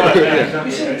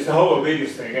 It's the whole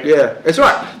obedience thing. Yeah, that's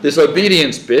right. This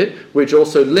obedience bit, which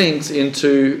also links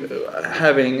into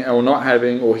having or not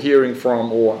having or hearing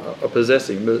from or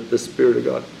possessing the Spirit of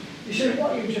God. You see,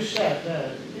 what you just said,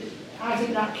 I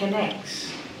think that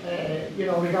connects,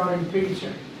 regarding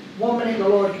Peter. 1 minute the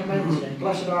Lord commends him,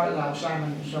 "Blessed art thou,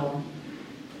 Simon," and so on.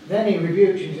 Then he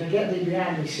rebukes him, he says, "Get thee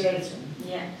behind me, Satan."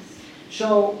 Yes.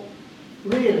 So,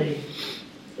 really,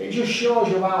 it just shows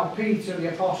you how Peter, the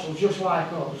apostle, just like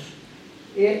us,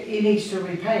 he needs to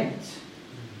repent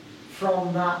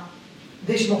from that.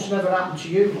 This must never happen to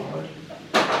you, Lord,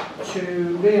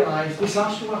 to realise this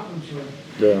has to happen to him.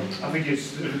 Yeah. I think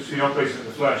it's the difference between operating in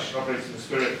the flesh and operating in the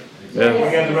Spirit. Yeah. We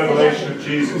get the revelation of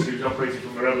Jesus, who's operating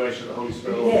from the revelation of the Holy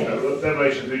Spirit, or the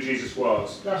revelation of who Jesus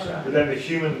was. That's right. But then the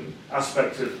human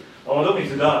aspect of, I don't need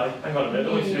to die. Hang on a minute, I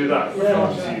don't need to do that. Yeah,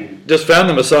 that's right. Just found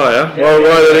the Messiah. Why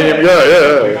letting him go?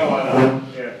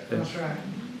 Yeah. That's right.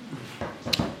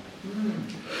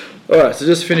 Alright, so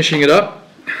just finishing it up.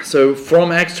 So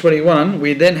from Acts 21,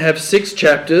 we then have 6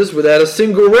 chapters without a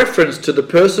single reference to the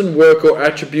person, work, or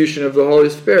attribution of the Holy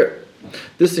Spirit.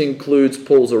 This includes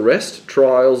Paul's arrest,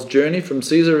 trials, journey from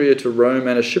Caesarea to Rome,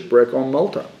 and a shipwreck on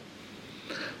Malta.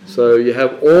 So you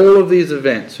have all of these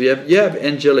events. You have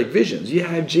angelic visions. You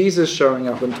have Jesus showing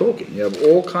up and talking. You have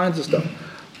all kinds of stuff.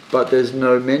 But there's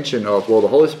no mention of, well, the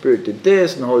Holy Spirit did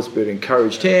this, and the Holy Spirit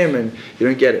encouraged him, and you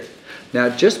don't get it. Now,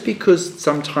 just because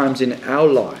sometimes in our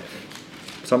life,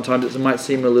 sometimes it might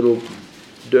seem a little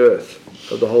dearth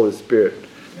of the Holy Spirit,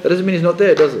 that doesn't mean he's not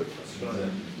there, does it?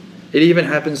 It even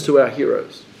happens to our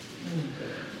heroes.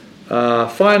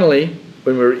 Finally,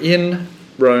 when we're in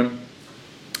Rome,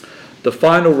 the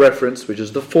final reference, which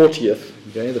is the 40th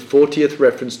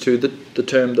reference to the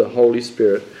term the Holy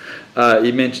Spirit,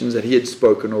 he mentions that he had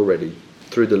spoken already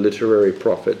through the literary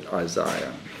prophet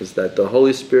Isaiah, is that the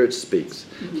Holy Spirit speaks.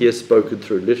 He has spoken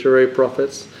through literary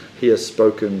prophets, he has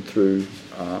spoken through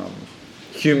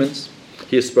humans,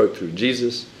 he has spoken through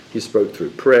Jesus, he spoke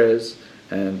through prayers,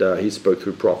 and he spoke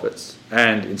through prophets,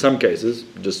 and in some cases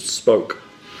just spoke.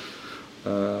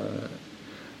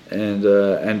 And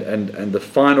the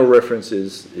final reference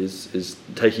is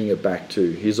taking it back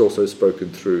to he's also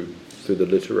spoken through the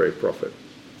literary prophet.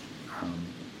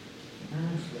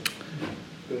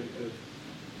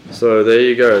 So there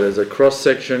you go. There's a cross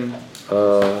section.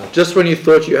 Just when you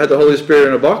thought you had the Holy Spirit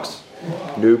in a box,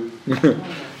 nope.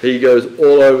 He goes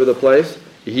all over the place.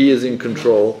 He is in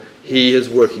control. He is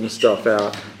working stuff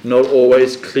out. Not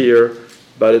always clear,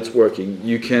 but it's working.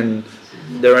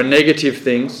 There are negative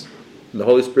things. The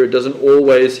Holy Spirit doesn't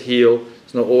always heal.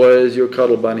 It's not always your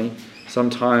cuddle bunny.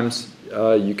 Sometimes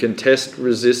you can test,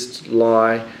 resist,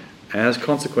 lie, and has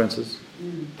consequences.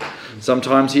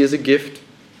 Sometimes he is a gift,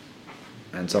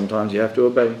 and sometimes you have to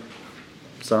obey.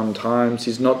 Sometimes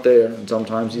he's not there, and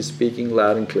sometimes he's speaking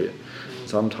loud and clear.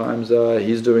 Sometimes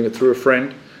he's doing it through a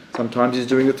friend. Sometimes he's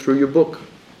doing it through your book.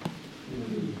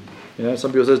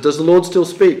 Some people say, does the Lord still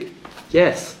speak?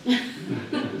 Yes.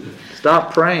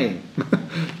 Start praying.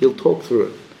 He'll talk through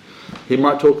it. He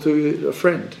might talk through a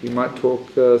friend. He might talk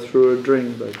through a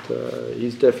dream, but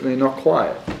he's definitely not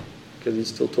quiet because he's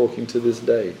still talking to this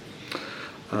day.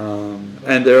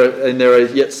 And there are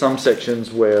yet some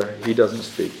sections where he doesn't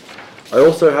speak. I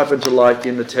also happen to like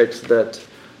in the text that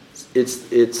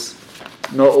it's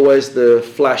not always the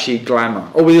flashy glamour.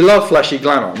 Oh, we love flashy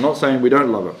glamour. I'm not saying we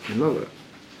don't love it. We love it.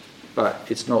 But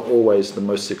it's not always the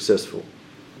most successful.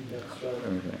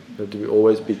 Okay. You have to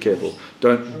always be careful.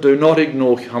 Do not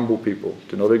ignore humble people.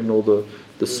 Do not ignore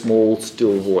the small,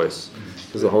 still voice,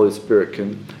 because the Holy Spirit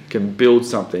can build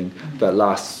something that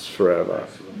lasts forever.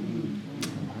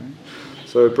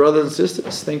 So, brothers and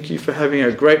sisters, thank you for having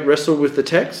a great wrestle with the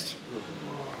text,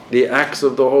 the acts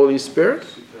of the Holy Spirit.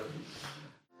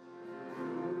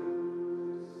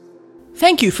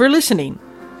 Thank you for listening.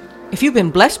 If you've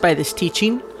been blessed by this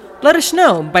teaching, let us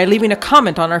know by leaving a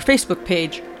comment on our Facebook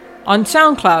page, on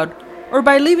SoundCloud, or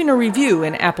by leaving a review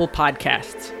in Apple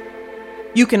Podcasts.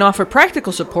 You can offer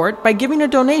practical support by giving a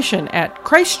donation at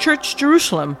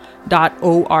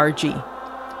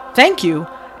christchurchjerusalem.org. Thank you,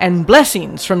 and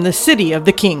blessings from the City of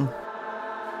the King.